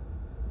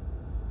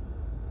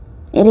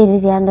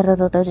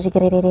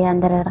 Under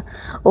under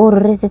or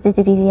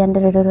resisted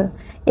under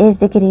is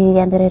the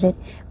under.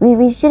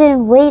 We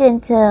shouldn't wait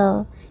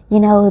until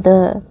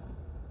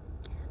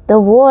the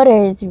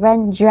waters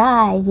run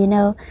dry,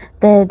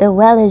 the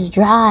well is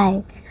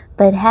dry,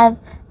 but have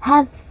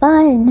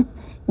fun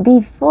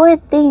before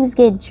things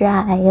get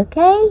dry,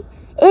 okay?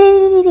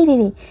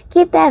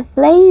 Keep that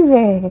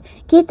flavor,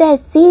 keep that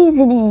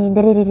seasoning,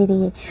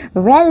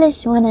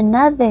 relish one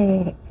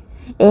another.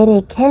 We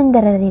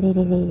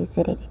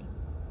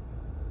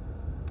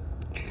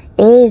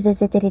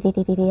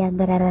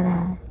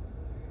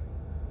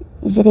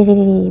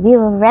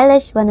will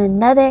relish one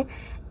another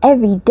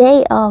every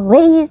day,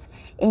 always,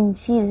 in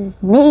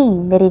Jesus'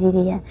 name.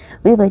 We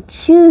will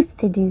choose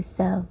to do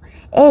so.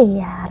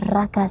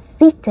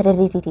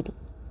 Is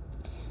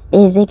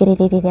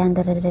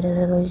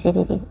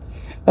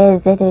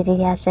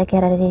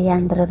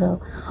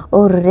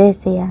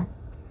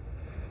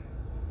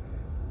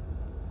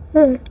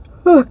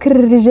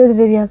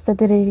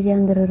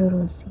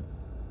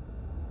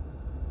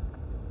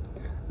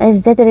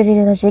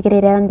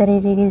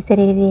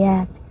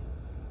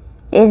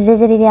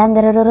this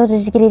under a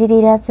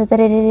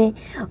rosary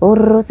or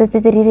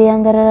rosary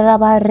under a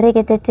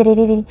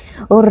barricated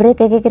or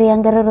recagri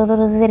under a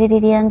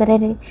rosary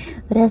under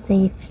that's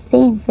the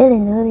same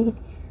feeling,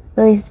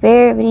 Holy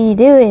Spirit, what are you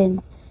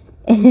doing?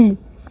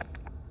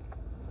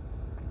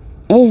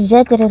 Is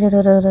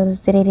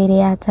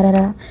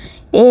Jeteria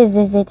is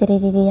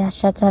Zeteria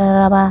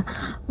Shataraba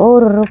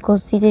or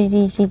Rocosiri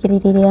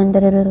Shigiri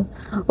under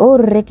or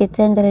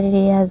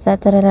Ricketenderia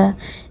Zatara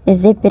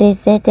Zipre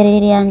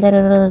Seteri under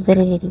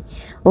Rosary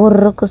or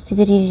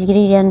Rocosiri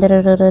Giri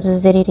under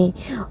Rosary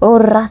or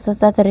Rasa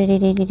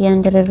Satari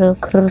under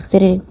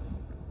Crusiri.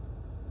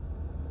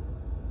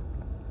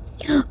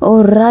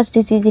 O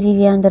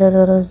Rasisiri under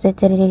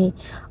Roseteri,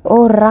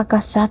 O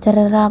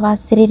Rakashataraba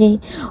Siri,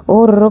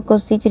 O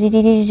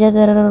Rocositiri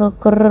Jadaro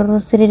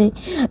Corosiri,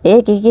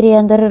 Ekiri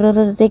under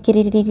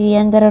Rosekiri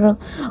under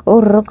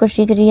O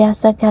Rocoshitria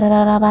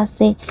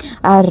Sakarabase,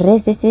 a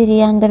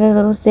Resisiri under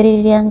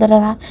Rosiri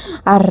under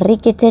a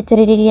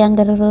Ricketetri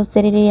under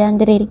Rosiri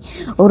under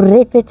O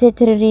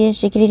Repetetri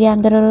Shikiri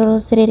under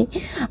Rosiri,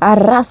 a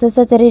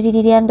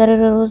Rasasatiri under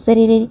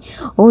Rosiri,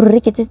 O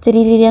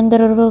Ricketetri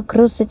under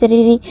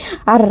Crusitiri.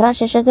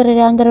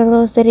 Arrashatari under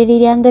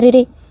Rosary under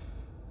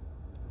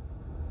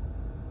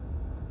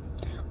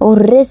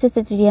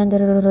Orresisitiri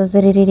andararo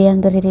ziriri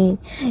andariri.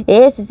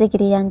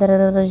 Esisikiri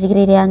andararo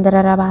jigiri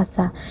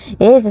andararabasa.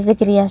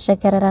 Esisikiri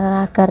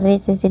ashakarara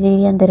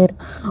karresisiri andararo.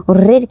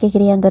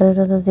 Orrikiri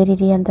andararo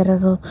ziriri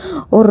andararo.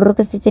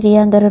 Orrukasitiri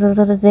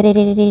andararo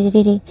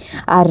ziriri.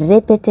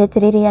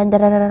 Arrepetetiri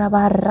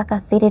andararaba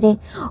rakasiri.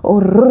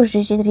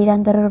 Orrushitiri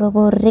andararo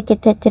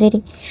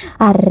borriketetiri.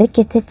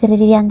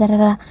 Arreketetiri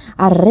andarara.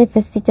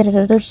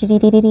 Arrepesitiri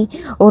shiriri.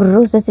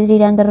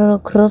 Orrusitiri andararo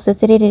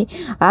crossesiri.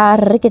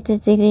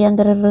 Arreketetiri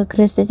andararo.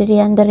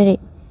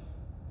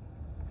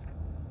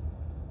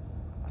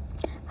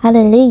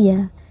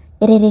 Hallelujah.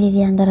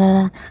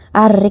 Andarara,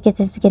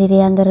 Arrikiri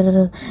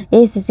andararo,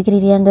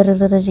 Esikiri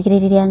andararo,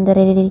 Zikiri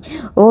andarari,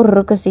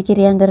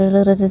 Urukosikiri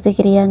andararo,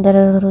 Zikiri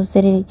andararo,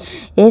 Siri,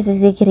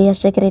 Esikiri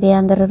Shakiri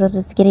andararo,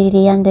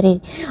 Zikiri andari,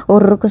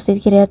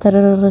 Urukosikiri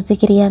atararo,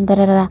 Zikiri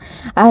andarara,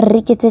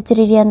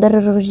 Arrikitiri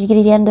andararo,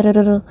 Zikiri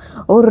andararo,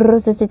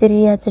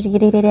 Urositiri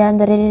Zikiri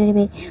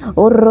andari,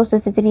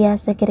 Urositiri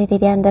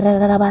Sakiri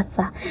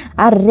andarabasa,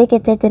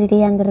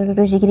 Arrikitiri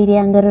andararo, Zikiri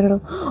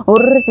andararo,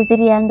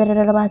 Urositiri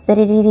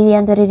andarabasiri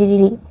andari. O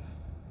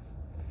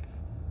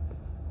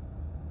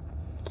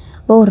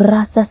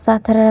rasa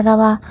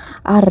satarava,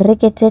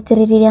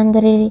 Arriketetiri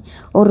andari,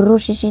 O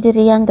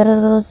Rushitiri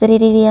andaro,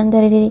 Siri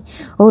andari,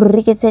 O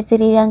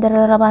Riketetiri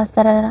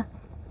andarabasara.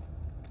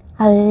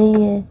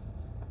 Hallelujah,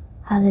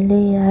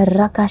 hallelujah,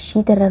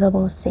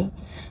 Rakashitarabose.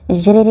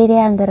 Jeriri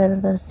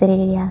andaro,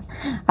 Siria,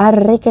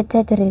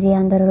 Arriketetiri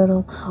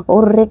andaro,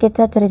 O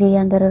Riketetiri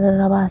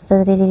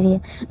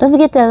andarabasari. Don't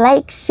forget to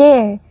like,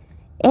 share,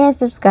 and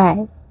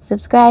subscribe.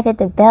 Subscribe, hit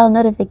the bell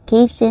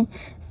notification.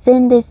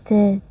 Send this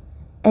to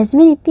as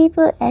many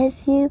people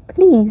as you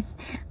please.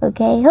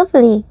 Okay,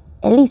 hopefully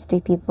at least 3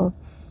 people.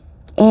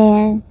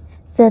 And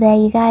so that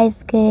you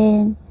guys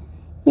can,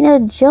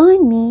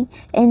 join me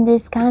in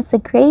this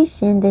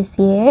consecration this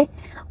year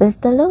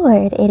with the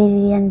Lord.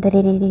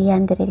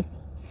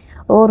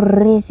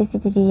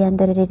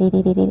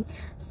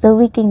 So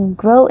we can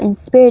grow in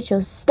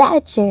spiritual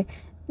stature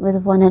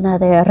with one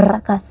another.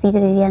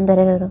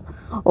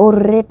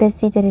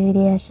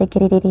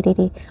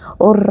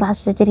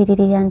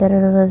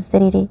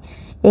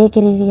 And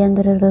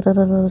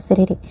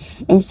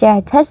share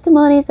our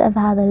testimonies of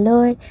how the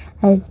Lord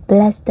has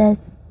blessed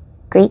us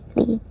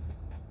greatly.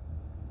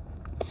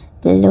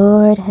 The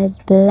Lord has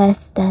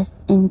blessed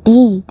us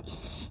indeed.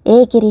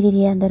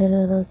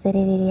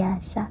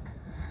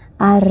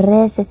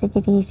 Arrese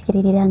setiri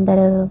skiri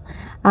andaro,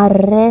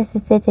 arrese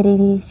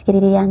setiri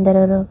skiri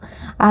andaro,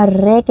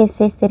 arreke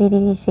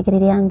setiri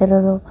skiri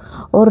andaro,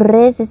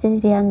 orrese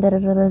setiri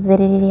andaro,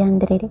 zeri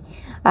andre,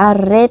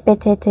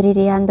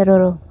 arrepetetiri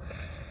andaro.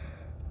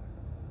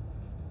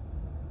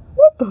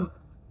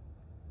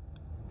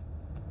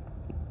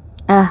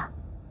 Ah.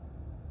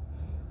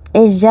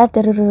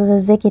 Ejataro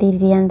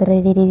zekiri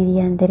andre,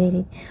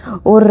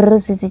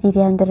 orrese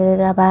setiri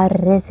andaro,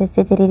 arrese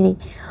setiri.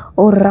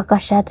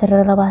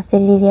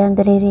 Urakashatarabasiri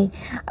andriri,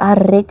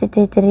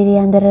 Arretetiri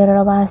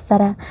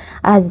andarabasara,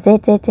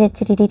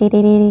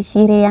 Azetetiri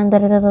shiri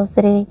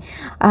andarosiri,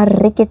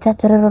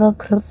 Arriketataro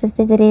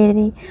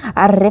crucisiri,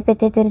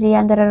 Arrepetetiri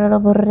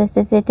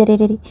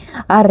andaraborresitiri,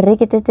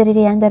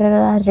 Arriketetiri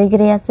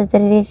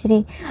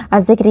andaragriasitiri,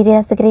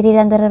 Azekria secretary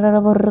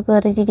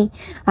andaraborgori,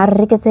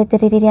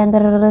 Arriketetiri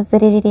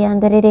andarosiri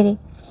andari,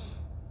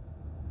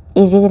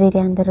 Ijiri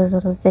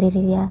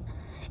andarosiri.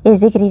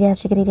 Ezekriya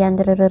shikriya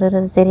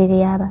andaro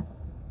seririaba.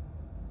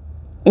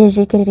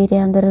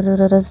 Ezekriya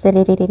andaro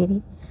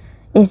seriri.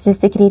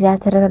 Ezekriya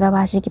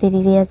tararaba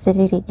shikriya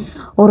seriri.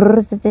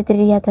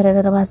 Ursetriya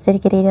tararaba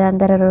serikriya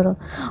andaro.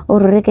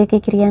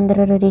 Urrekekriya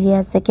andaro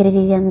riya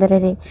sekriya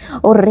andare.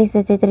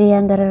 Ursetriya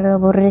andaro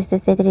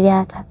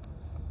borsetriata.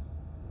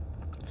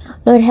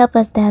 Lord, help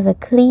us to have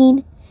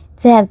clean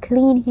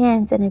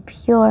hands and a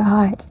pure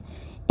heart.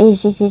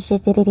 Within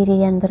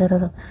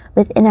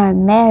our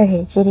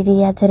marriage,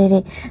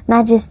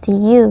 not just to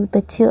you,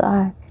 but to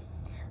our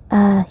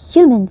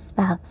human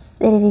spouse,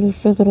 human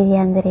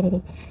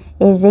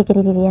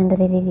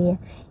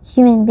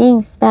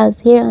being spouse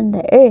here on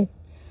the earth.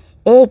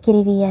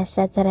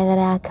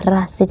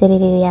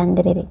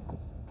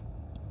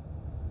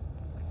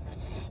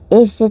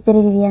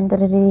 Eshitiri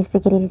andriri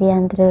sikiri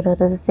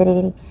andriri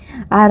siriri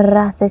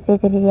arrasa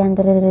sitiri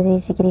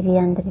andriri shikiri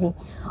andriri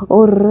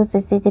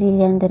urrusa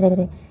sitiri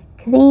andriri.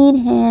 Clean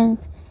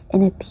hands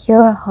and a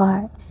pure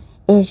heart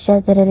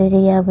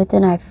Eshatiriya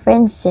within our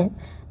friendship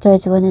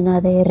towards one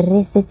another.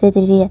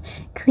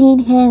 Clean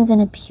hands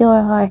and a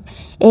pure heart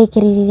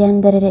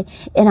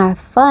in our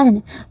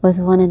fun with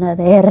one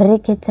another.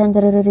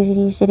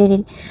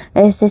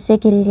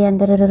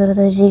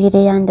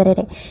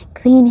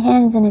 Clean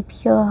hands and a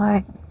pure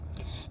heart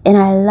in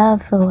our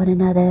love for one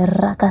another,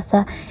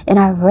 rakasa, in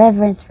our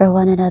reverence for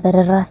one another,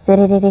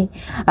 rasiriri,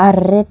 our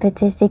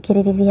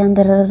repetisikiri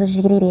under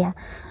Zgriria,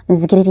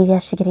 Zgriria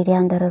Shigri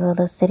under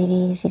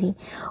Rosiri,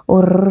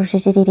 or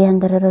Rushiri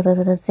under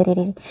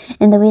Rosiri,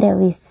 in the way that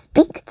we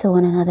speak to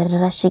one another,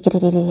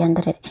 Rashigri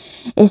under it,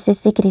 is the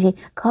secret,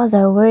 cause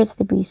our words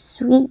to be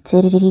sweet,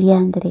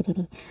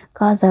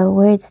 cause our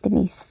words to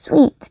be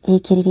sweet,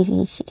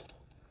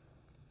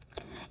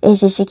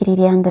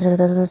 Eshikiri under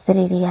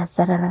Siriya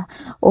Sarara,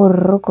 or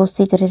Roko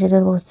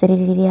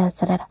Siriya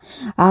Sarara,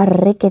 our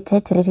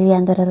Riketetri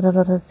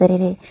under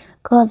Siri,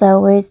 cause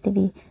our words to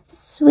be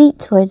sweet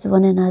towards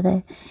one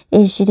another,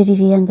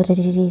 Eshiri under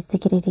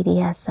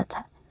Sikiriya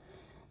Sata,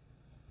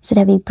 so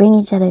that we bring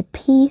each other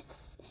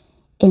peace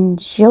and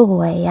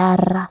joy.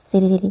 Yara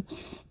Siri.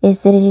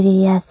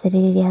 Isiriya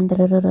Siri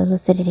under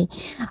Siri,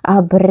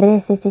 our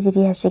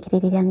Bresisiria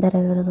Shikiri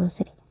under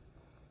Siri.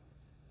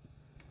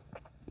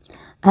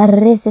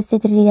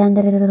 Arresisitri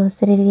under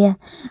Rosiria,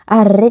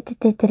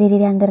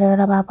 Arretitri under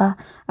Rababa,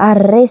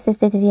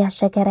 Arresisitria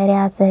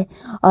Shakarase,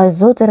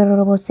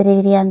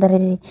 Azotrobosiri under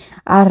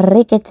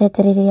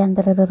Arreketetri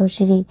under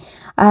Roshiri,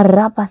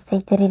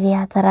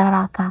 Arapasitria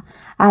Taraka,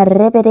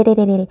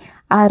 Arrepetiri,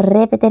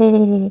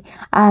 Arrepetiri,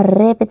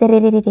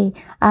 Arrepetiri,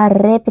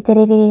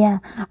 Arrepetiria,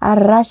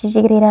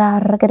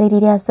 Arashigria,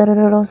 Rakaria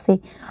Sororosi,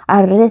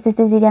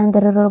 Arresisitri under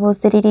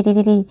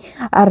Robosiri,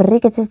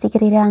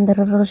 Arreketisiri under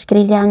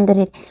Roshkiri under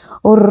it.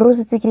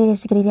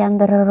 Urusicri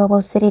under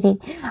Robosiri,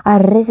 a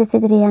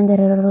resisitri under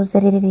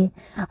Rosiri,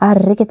 a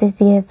rickety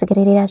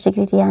secretary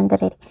secretary under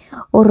it,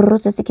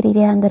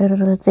 Urusicri under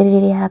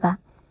Rosiriaba.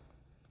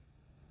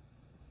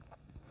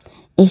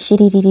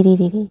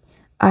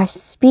 Our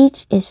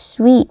speech is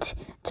sweet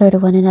toward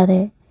one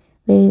another.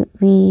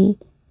 We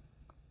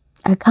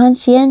are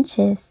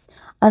conscientious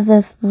of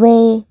the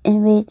way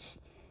in which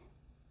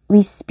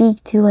we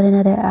speak to one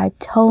another, our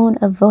tone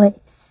of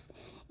voice.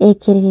 You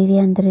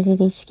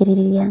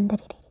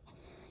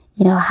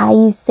know, how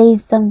you say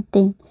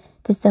something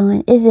to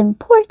someone is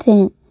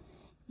important.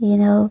 You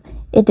know,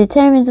 it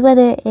determines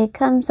whether it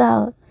comes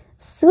out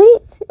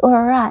sweet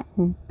or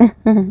rotten.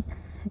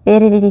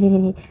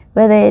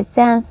 Whether it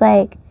sounds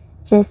like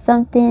just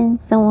something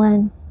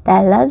someone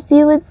that loves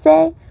you would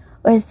say,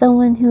 or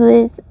someone who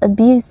is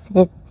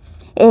abusive.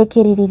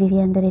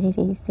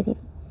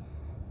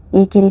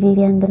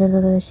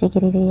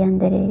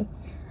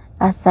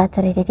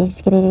 Asatari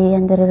Shkiri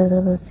under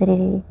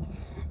Rosiri,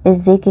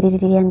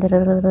 Zikiri under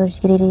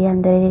Roshkiri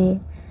under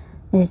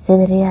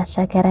Zidria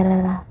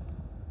Shakarara.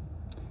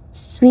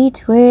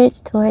 Sweet words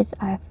towards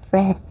our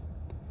friend,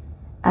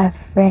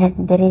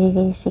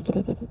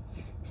 Shikiri.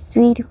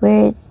 Sweet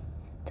words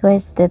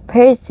towards the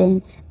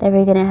person that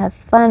we're gonna have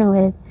fun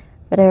with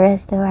for the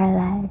rest of our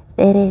life.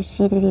 It is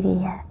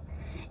Shidriya,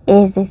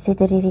 is the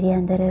Sidri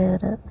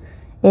under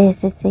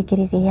is the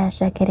Sikiri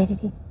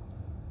Shakari.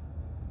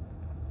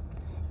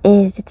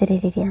 Is it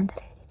under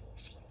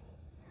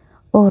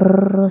or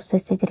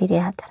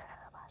Rositria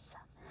Tarabasa?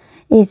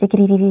 Is it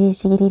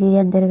Shiri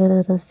under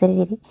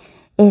Rosiri?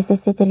 Is it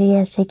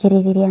Sitria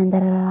Shakiri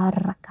under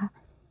Raka?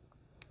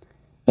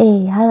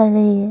 Eh,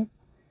 hallelujah,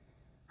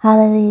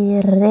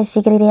 hallelujah,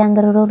 Reshikiri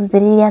under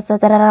Rosiria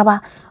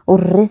Sataraba, or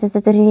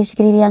Resitri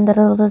Shikiri under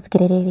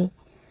Roskiri.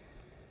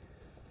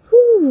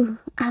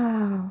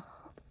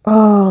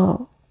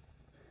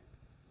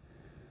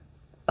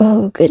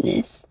 Oh,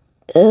 goodness.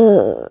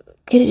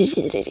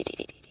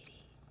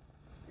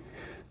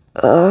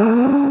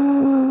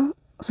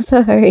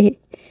 Sorry.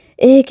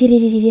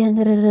 Ezekiri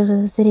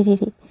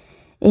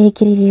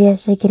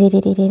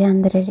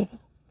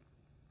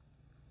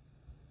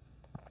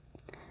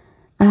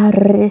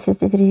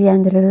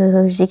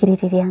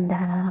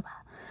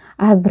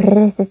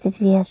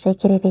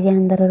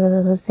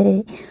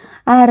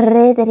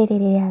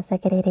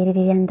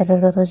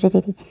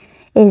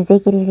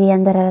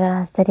under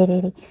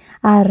Sariri,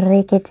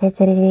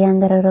 Arreketeri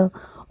under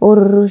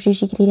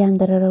Urushikiri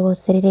under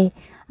Rosiri,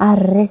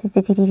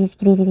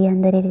 Arresitiri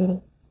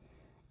under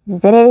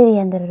Zeriri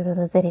under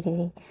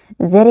Rosiri,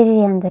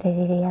 Zeriri under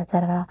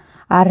Riatara,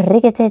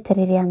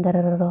 Arreketeri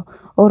under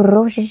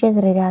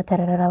Urushikiri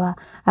Tarava,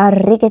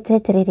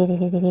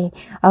 Arreketeri,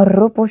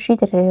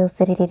 Arupushiteri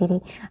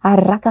Siri,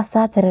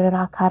 Arakasateri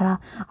Rakara,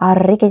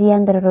 Arreketi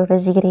under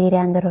Rosigiri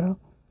under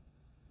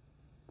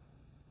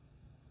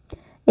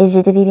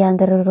Ejidiri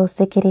under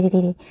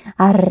Rosikiri,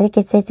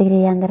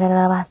 Arreketeri under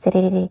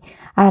Ravasiri,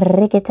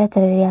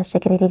 Arreketeri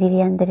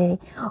Shikiri under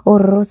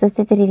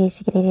Urusitiri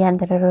Shikiri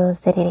under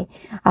Rosiri,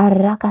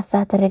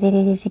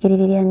 Arakasatari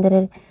Shikiri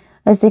under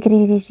a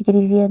Sikiri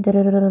Shikiri under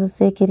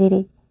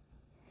Rosikiri,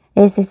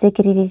 is a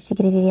Sikiri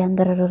Shikiri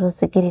under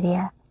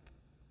Rosikiria.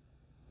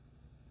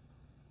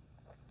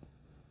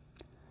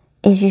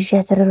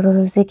 Ejidiri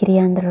Rosikiri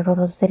under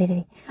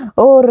Rosiri,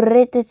 or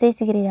Rete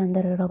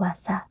under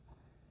Robasa.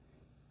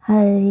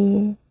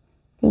 Hallelujah.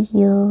 Thank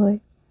you, Lord.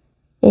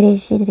 It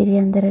is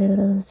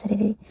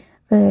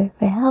for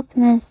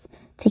helping us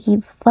to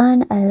keep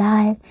fun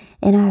alive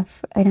in our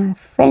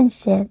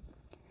friendship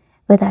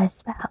with our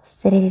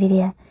spouse.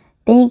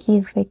 Thank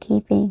you for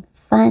keeping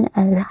fun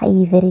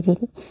alive.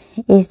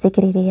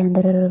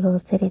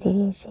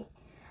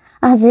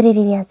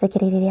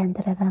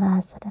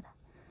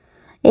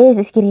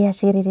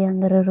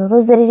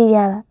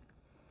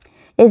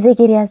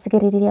 Ezekiria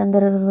sikiri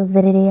under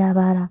Rosaria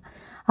bara.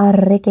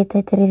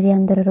 Arreketetri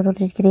under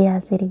Rosaria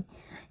city.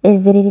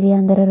 Ezeri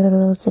under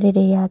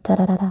Rosaria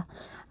tarara.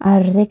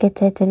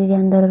 Arreketetri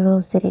under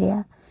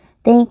Rosaria.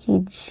 Thank you,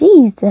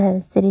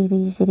 Jesus.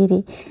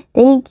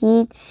 Thank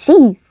you,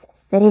 Jesus.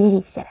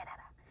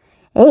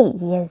 Hey,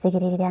 yes,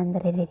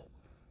 under.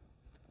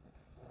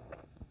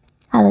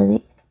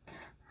 Hallelujah.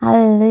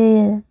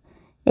 Hallelujah.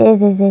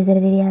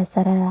 Ezezeriya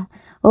sarara.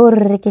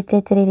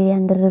 Orreketetri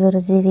under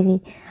Rosaria.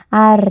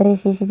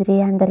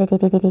 Arreshishri under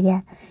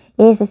Ridia.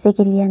 Is a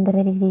secretary under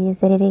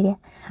Ridia.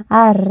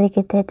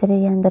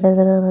 Arreketetri under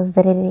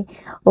Rosary.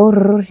 Or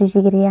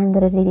Rushigri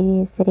under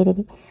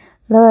Ridia.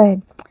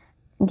 Lord,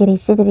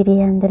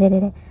 Girishidri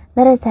under.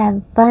 Let us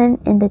have fun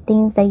in the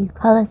things that you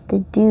call us to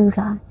do,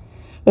 God.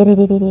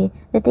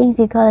 The things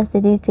you call us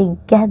to do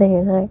together,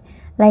 Lord.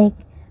 Like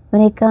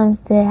when it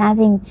comes to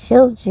having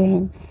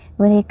children,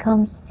 when it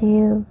comes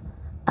to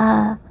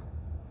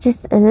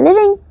just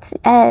living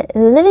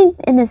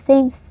in the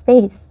same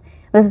space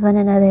with one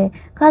another.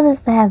 Cause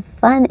us to have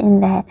fun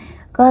in that.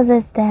 Cause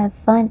us to have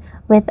fun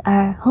with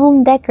our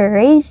home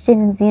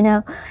decorations,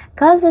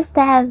 Cause us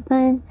to have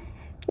fun.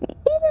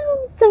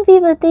 Some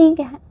people think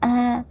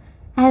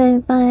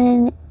having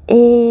fun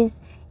is,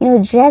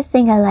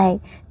 dressing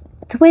alike,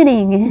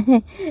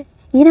 twinning.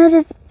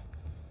 Just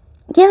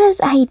give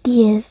us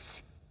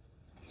ideas.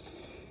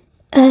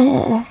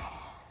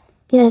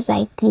 Give us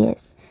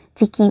ideas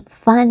to keep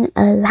fun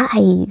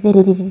alive.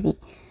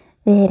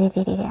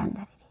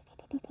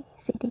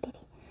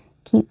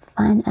 Keep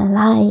fun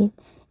alive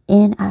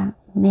in our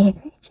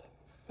marriages.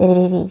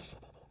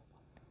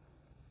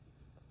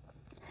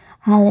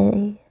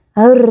 Hallelujah.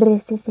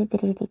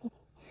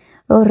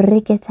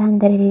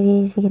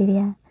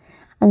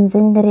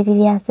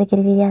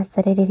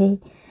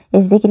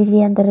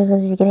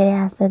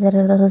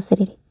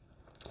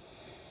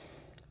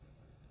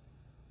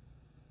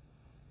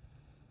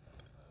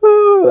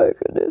 Oh my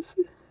goodness.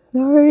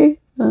 Sorry.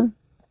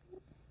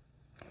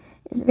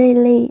 It's very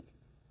late.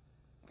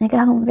 I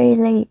got home very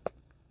late.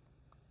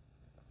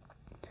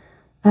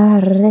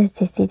 Orro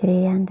se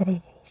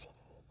sitiriri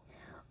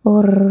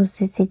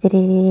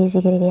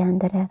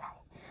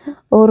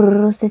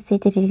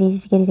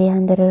shikiri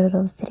under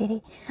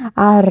rosary.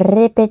 A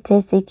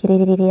repete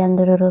sikiri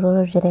under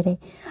rosary.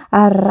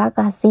 A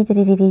raka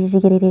sitiriri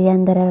shikiri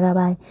under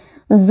rabai.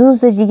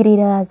 Zuzu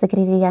jigrira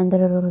sikiri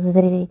under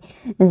rosary.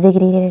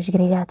 Zigrira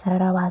shigrira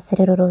taraba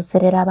siriro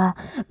siraba.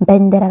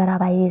 Bendera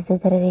rabai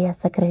sitiria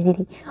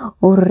sakriri.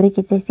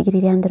 Urrikite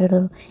sikiri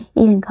under.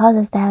 Even cause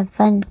us to have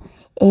fun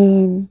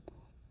in,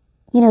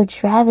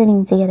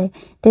 traveling together,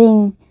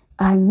 doing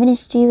our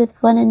ministry with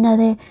one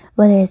another,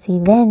 whether it's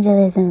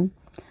evangelism,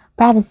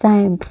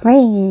 prophesying,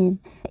 praying,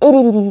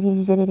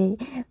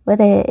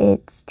 whether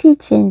it's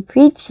teaching,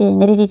 preaching,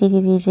 building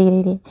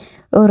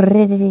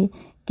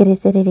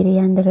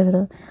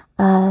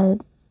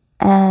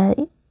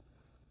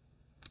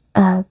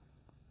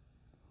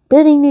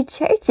new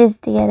churches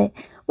together,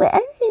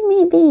 wherever it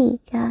may be,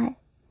 God,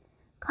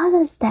 cause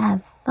us to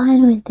have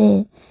fun with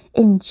it,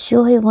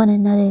 enjoy one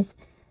another's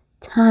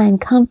time,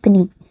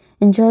 company,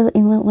 enjoy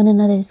one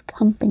another's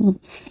company,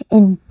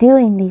 in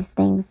doing these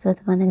things with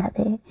one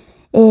another.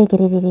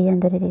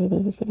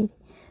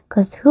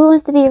 Because who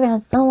wants to be around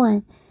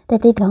someone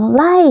that they don't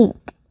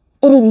like?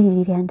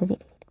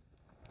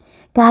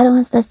 God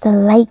wants us to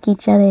like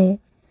each other.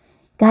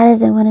 God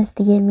doesn't want us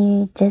to get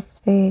married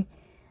just for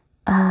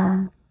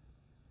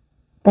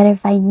better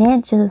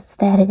financial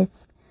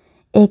status.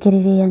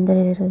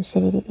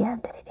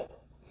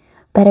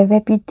 Better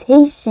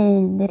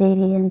reputation.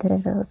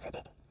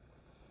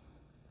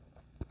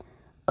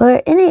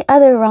 Or any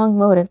other wrong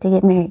motive to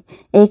get married.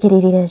 He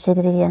wants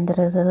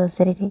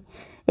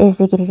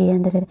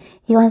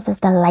us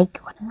to like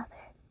one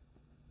another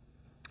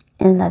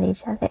and love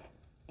each other.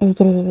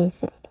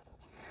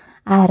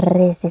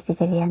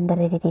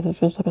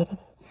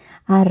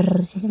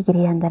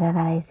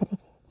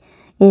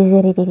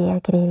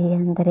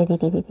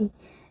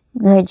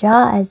 Lord,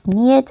 draw us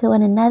near to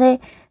one another,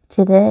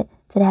 to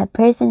that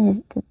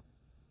person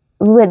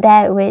with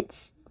that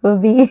which will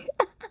be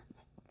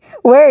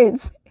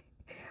words,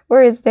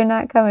 they're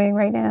not coming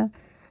right now.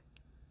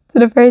 To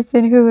the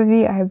person who would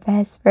be our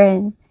best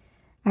friend.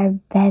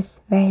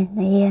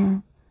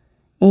 Yeah.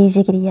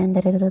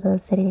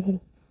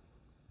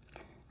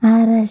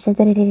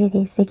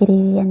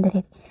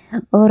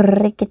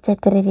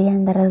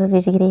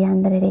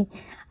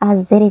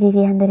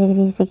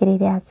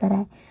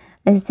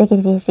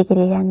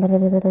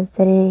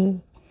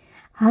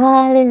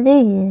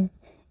 Hallelujah.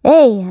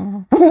 Hey.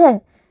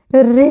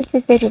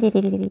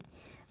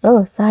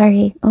 Oh,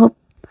 sorry. Oh,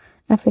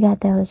 I forgot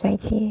that was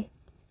right there.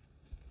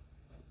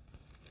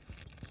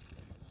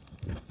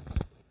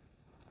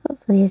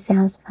 Hopefully it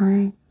sounds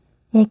fine.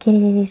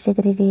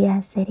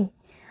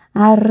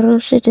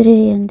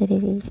 Arroshitiri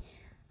andiri.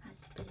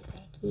 Let's put it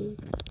back here.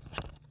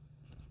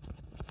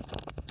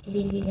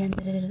 Iriri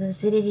andiri.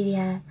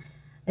 Siriria.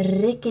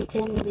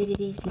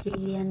 Rikitendiri.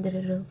 Shikiri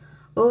andiri.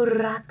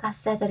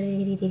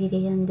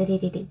 Urakasatiri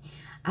andiri.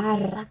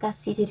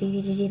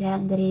 Arakasitiri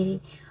andiri.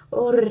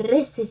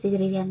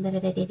 Urisitiri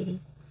andiri.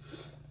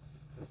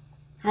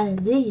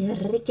 Hallelujah.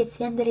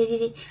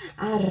 Rikitendiri.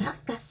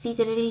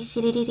 Arakasitiri.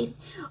 Shiriri.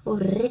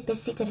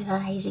 Uripesitiri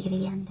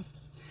andiri.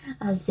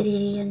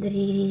 Azriri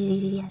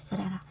andiri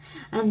asarara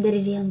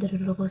andiri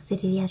andoro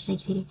siriri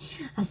ashikiri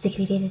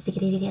asikiri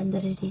sikiri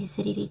andiri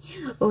siriri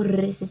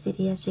orresi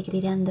siriri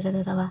ashikiri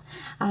andoro rava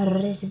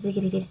arresi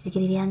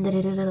sikiri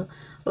andoro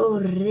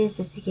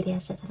orresi sikiri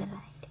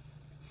ashatara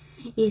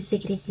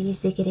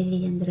isikiri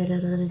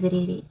andoro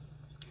siriri.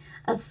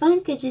 A fun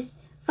could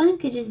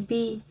just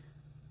be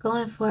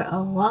going for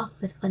a walk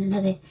with one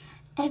another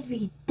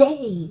every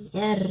day.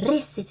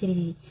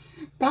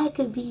 That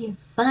could be your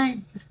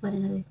fun with one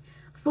another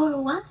for a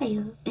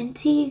while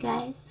until you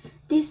guys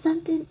do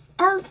something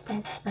else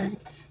that's fun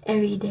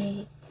every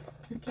day.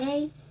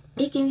 Okay?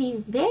 It can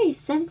be very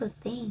simple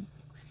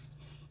things.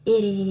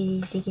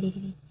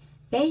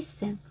 Very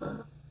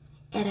simple.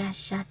 I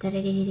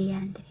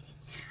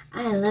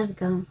love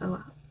going for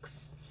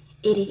walks.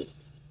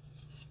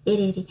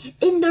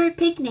 Indoor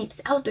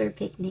picnics, outdoor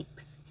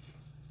picnics.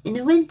 In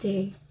the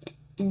winter,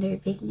 indoor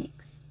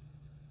picnics.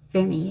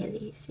 For me at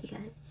least,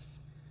 because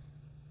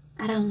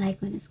I don't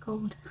like when it's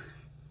cold.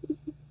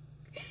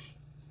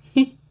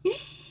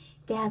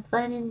 Have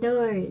fun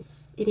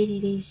indoors.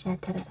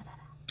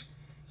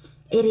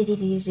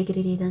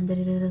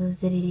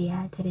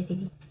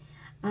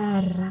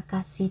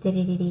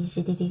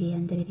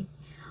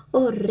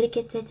 O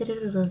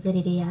riketetere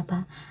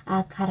roseriapa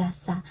a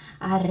karasa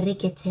a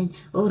riketen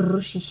o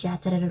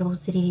rushishatare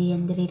roseri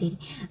andriri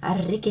a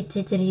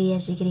riketetere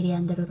shigiri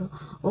andro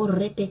o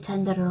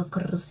repetandaro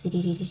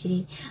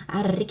crusiri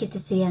a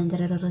riketesiri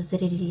andro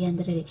roseri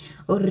andriri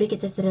o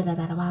riketesere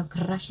rava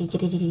crashi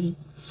giriri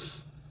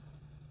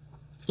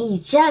I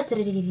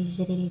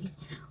chatriri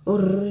o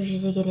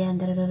rushigiri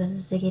andro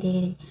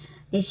roseri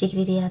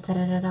Eshikiri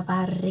atarara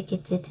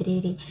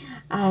barriketetiri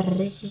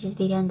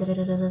arreshiri andara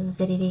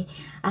zeriri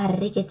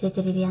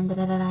arriketetiri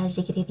andara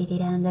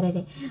shikiri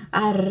andare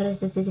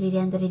arresiri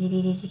andare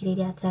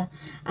shikiri ata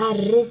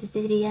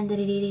arresiri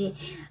andare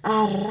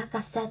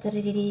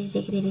arrakasatari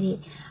shikiri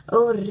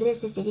o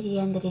resiri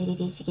andare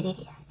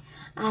shikiri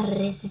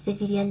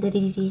arresiri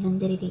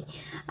andare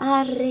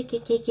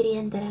arrekekiri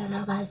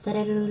andara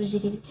basararo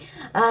shikiri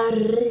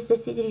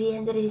arresiri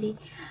andare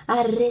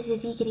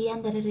arresiri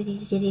andare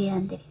shikiri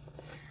andare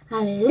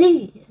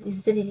Hallelujah.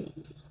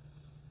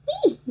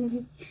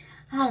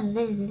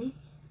 Hallelujah.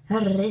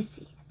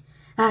 Arresi.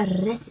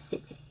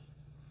 Arresi.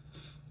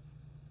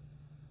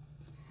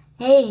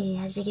 Hey,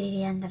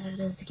 ashigiri andara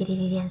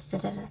rosigiri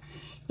asara.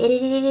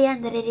 Iriri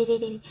andara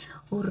iriri.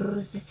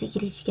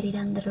 Urusigiri shigiri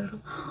andara.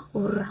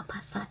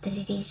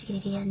 Urapasatiri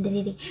shigiri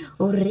andiri.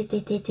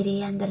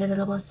 Urritetiri andara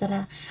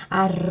robosara.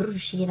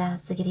 Arushira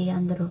sigiri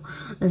andaro.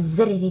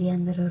 Zeriri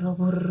andara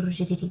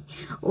roborujiri.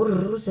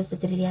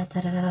 Urusatiri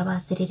atara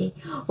basiri.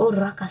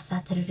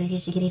 Urakasatiri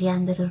shigiri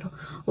andaro.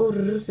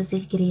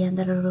 Urusigiri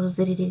andara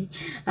rosiri.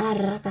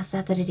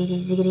 Arakasatiri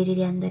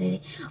shigiri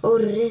andare.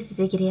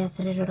 Urusigiri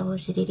atara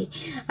roshiri.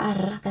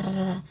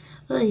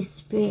 Holy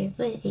Spirit,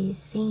 what are you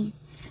saying?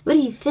 What are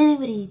you feeling?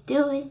 What are you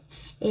doing?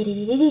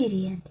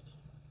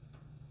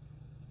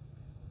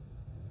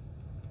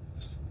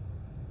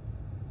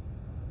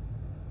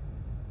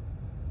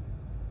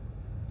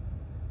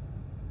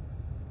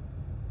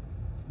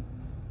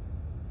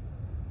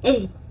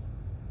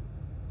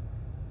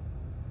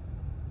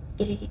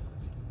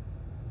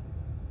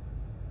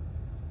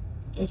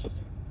 It's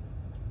just,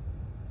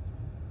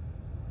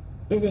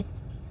 is it?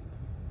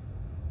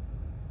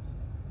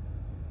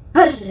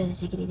 Don't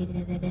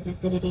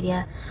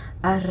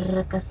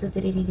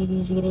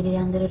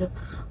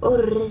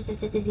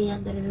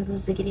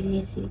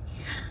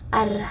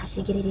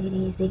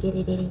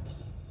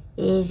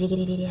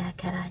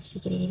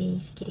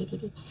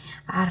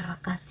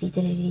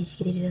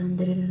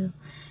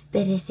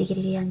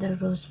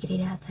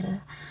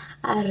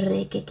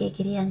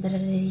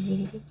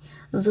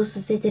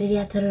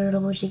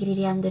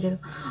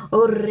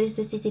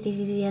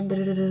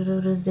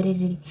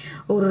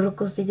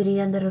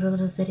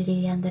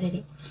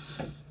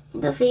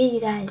forget, you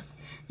guys,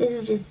 this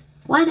is just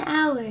 1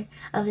 hour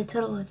of a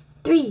total of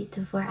 3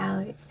 to 4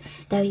 hours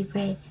that we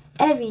pray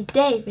every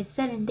day for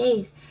 7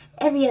 days,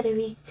 every other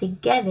week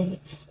together.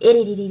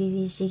 If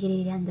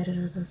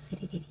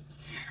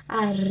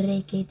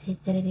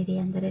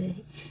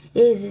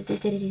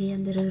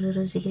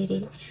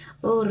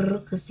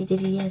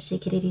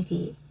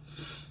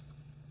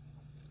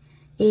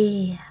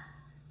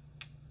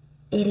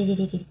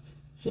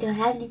you don't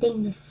have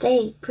anything to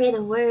say, pray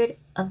the word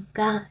of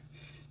God.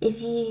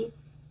 If you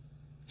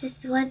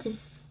just want to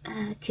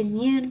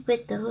commune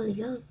with the Holy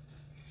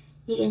Ghost,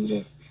 you can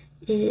just,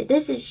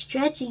 this is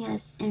stretching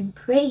us and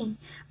praying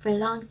for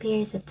long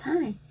periods of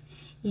time,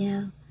 you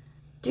know.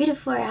 3 to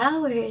 4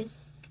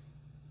 hours,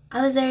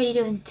 I was already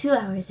doing 2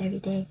 hours every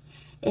day,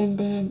 and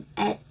then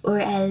at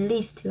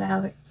least 2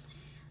 hours.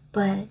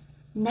 But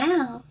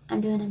now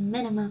I'm doing a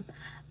minimum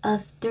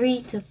of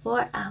 3 to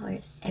 4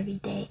 hours every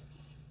day,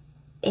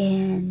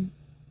 and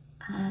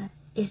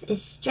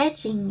it's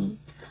stretching me,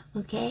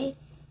 okay?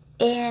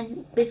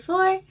 And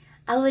before,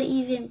 I would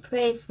even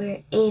pray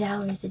for 8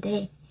 hours a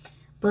day,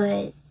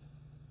 but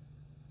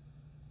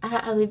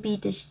I would be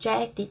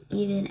distracted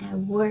even at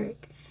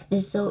work,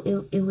 and so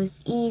it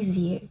was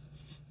easier.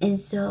 And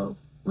so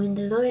when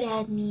the Lord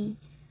had me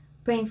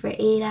praying for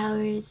 8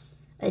 hours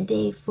a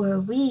day for a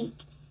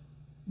week,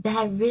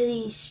 that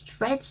really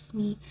stretched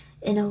me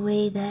in a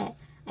way that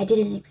I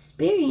didn't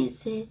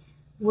experience it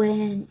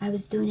when I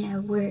was doing it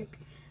at work,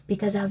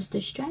 because I was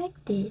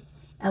distracted.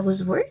 I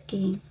was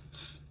working.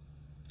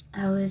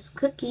 I was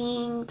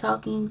cooking,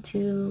 talking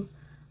to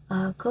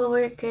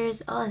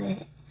co-workers, all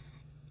that.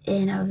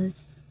 And I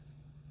was,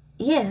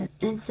 yeah.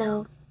 And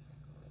so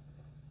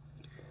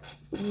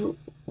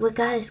what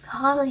God is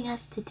calling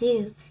us to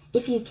do,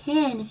 if you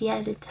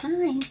have the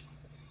time,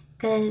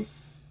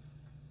 because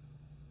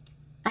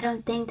I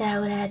don't think that I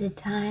would have the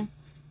time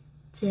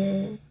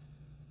to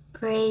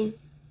pray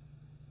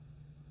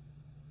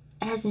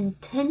as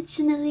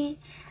intentionally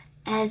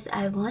as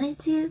I wanted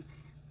to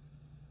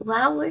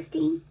while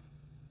working.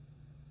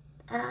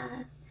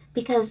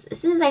 Because as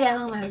soon as I got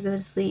home, I would go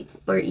to sleep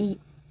or eat.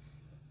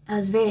 I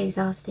was very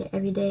exhausted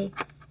every day,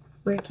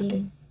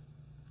 working,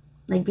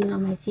 like being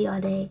on my feet all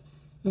day,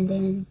 and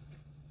then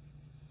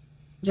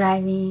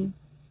driving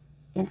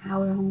an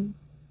hour home,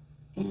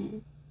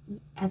 and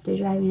after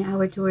driving an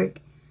hour to work,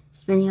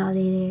 spending all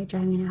day there,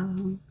 driving an hour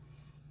home.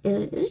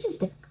 It was just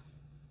difficult,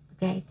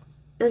 okay?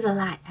 It was a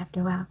lot after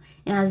a while,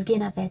 and I was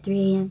getting up at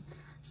 3 a.m.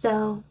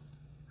 So,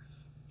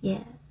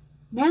 yeah,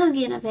 now I'm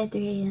getting up at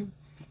 3 a.m.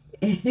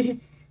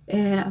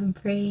 and I'm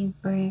praying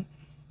for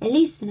at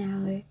least an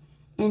hour,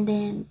 and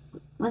then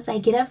once I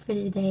get up for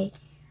the day,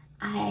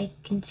 I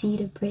continue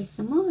to pray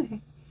some more,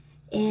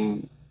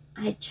 and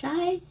I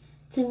try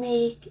to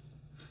make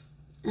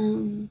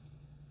it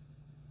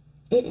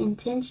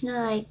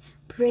intentional, like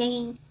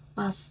praying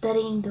while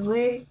studying the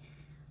word,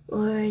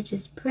 or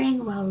just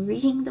praying while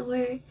reading the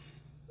word,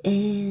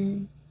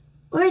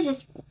 or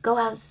just go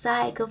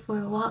outside, go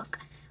for a walk,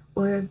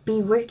 or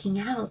be working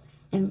out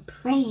and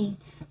praying,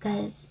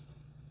 because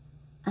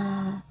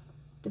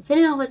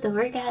depending on what the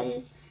workout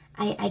is,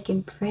 I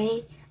can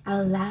pray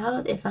out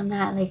loud if I'm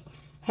not like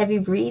heavy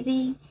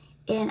breathing,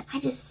 and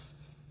it's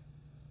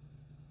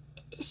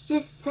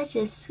just such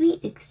a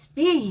sweet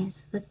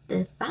experience with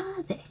the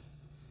Father.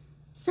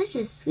 Such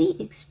a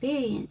sweet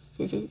experience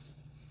to just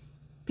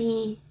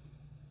be,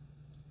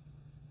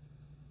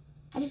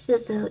 I just feel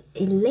so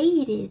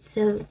elated,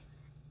 so,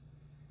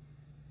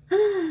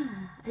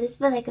 I just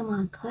feel like I'm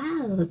on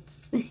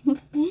clouds.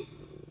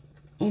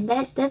 And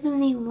that's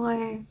definitely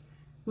more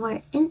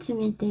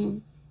intimate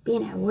than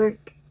being at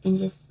work and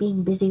just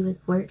being busy with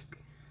work.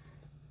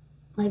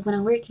 Like when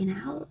I'm working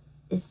out,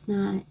 it's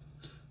not,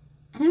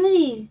 I don't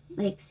really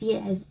like see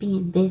it as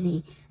being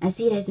busy. I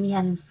see it as me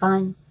having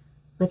fun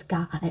with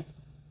God,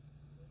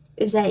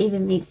 if that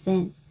even makes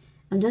sense.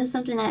 I'm doing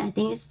something that I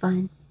think is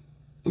fun,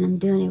 and I'm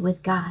doing it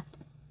with God.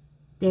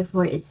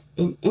 Therefore, it's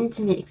an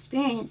intimate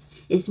experience.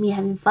 It's me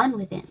having fun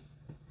with Him,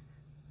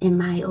 in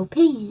my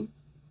opinion.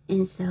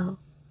 And so,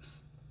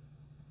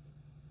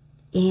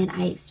 and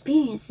I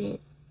experience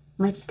it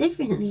much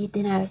differently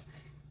than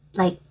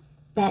like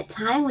that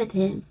time with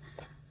Him,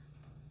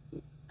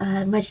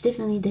 much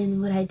differently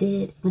than what I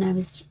did when I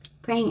was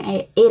praying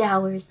 8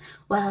 hours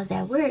while I was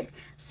at work.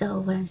 So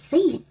what I'm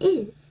saying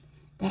is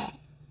that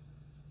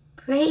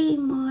pray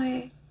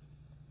more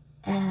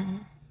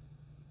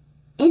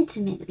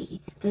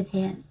intimately with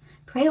Him.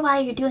 Pray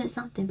while you're doing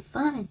something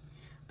fun.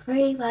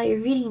 Pray while you're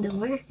reading the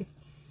word.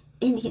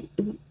 And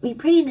we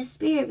pray in the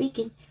Spirit. We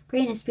can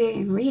pray in the Spirit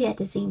and read at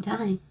the same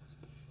time.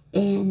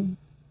 And,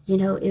 you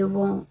know, we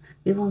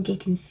won't get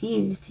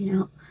confused, you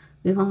know.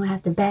 We won't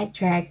have to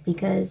backtrack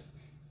because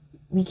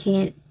we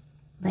can't,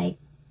 like,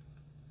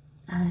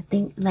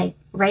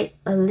 write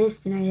a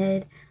list in our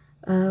head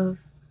of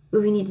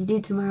what we need to do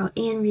tomorrow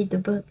and read the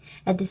book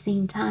at the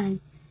same time.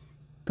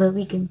 But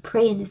we can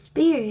pray in the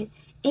Spirit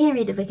and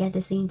read the book at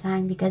the same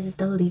time because it's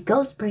the Holy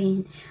Ghost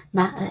praying,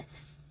 not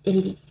us.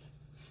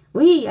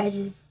 We are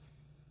just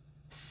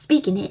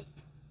speaking it.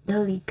 The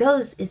Holy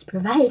Ghost is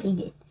providing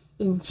it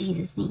in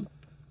Jesus' name.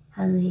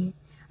 Hallelujah.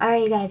 All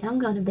right, guys, I'm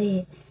going to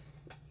bed.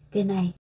 Good night.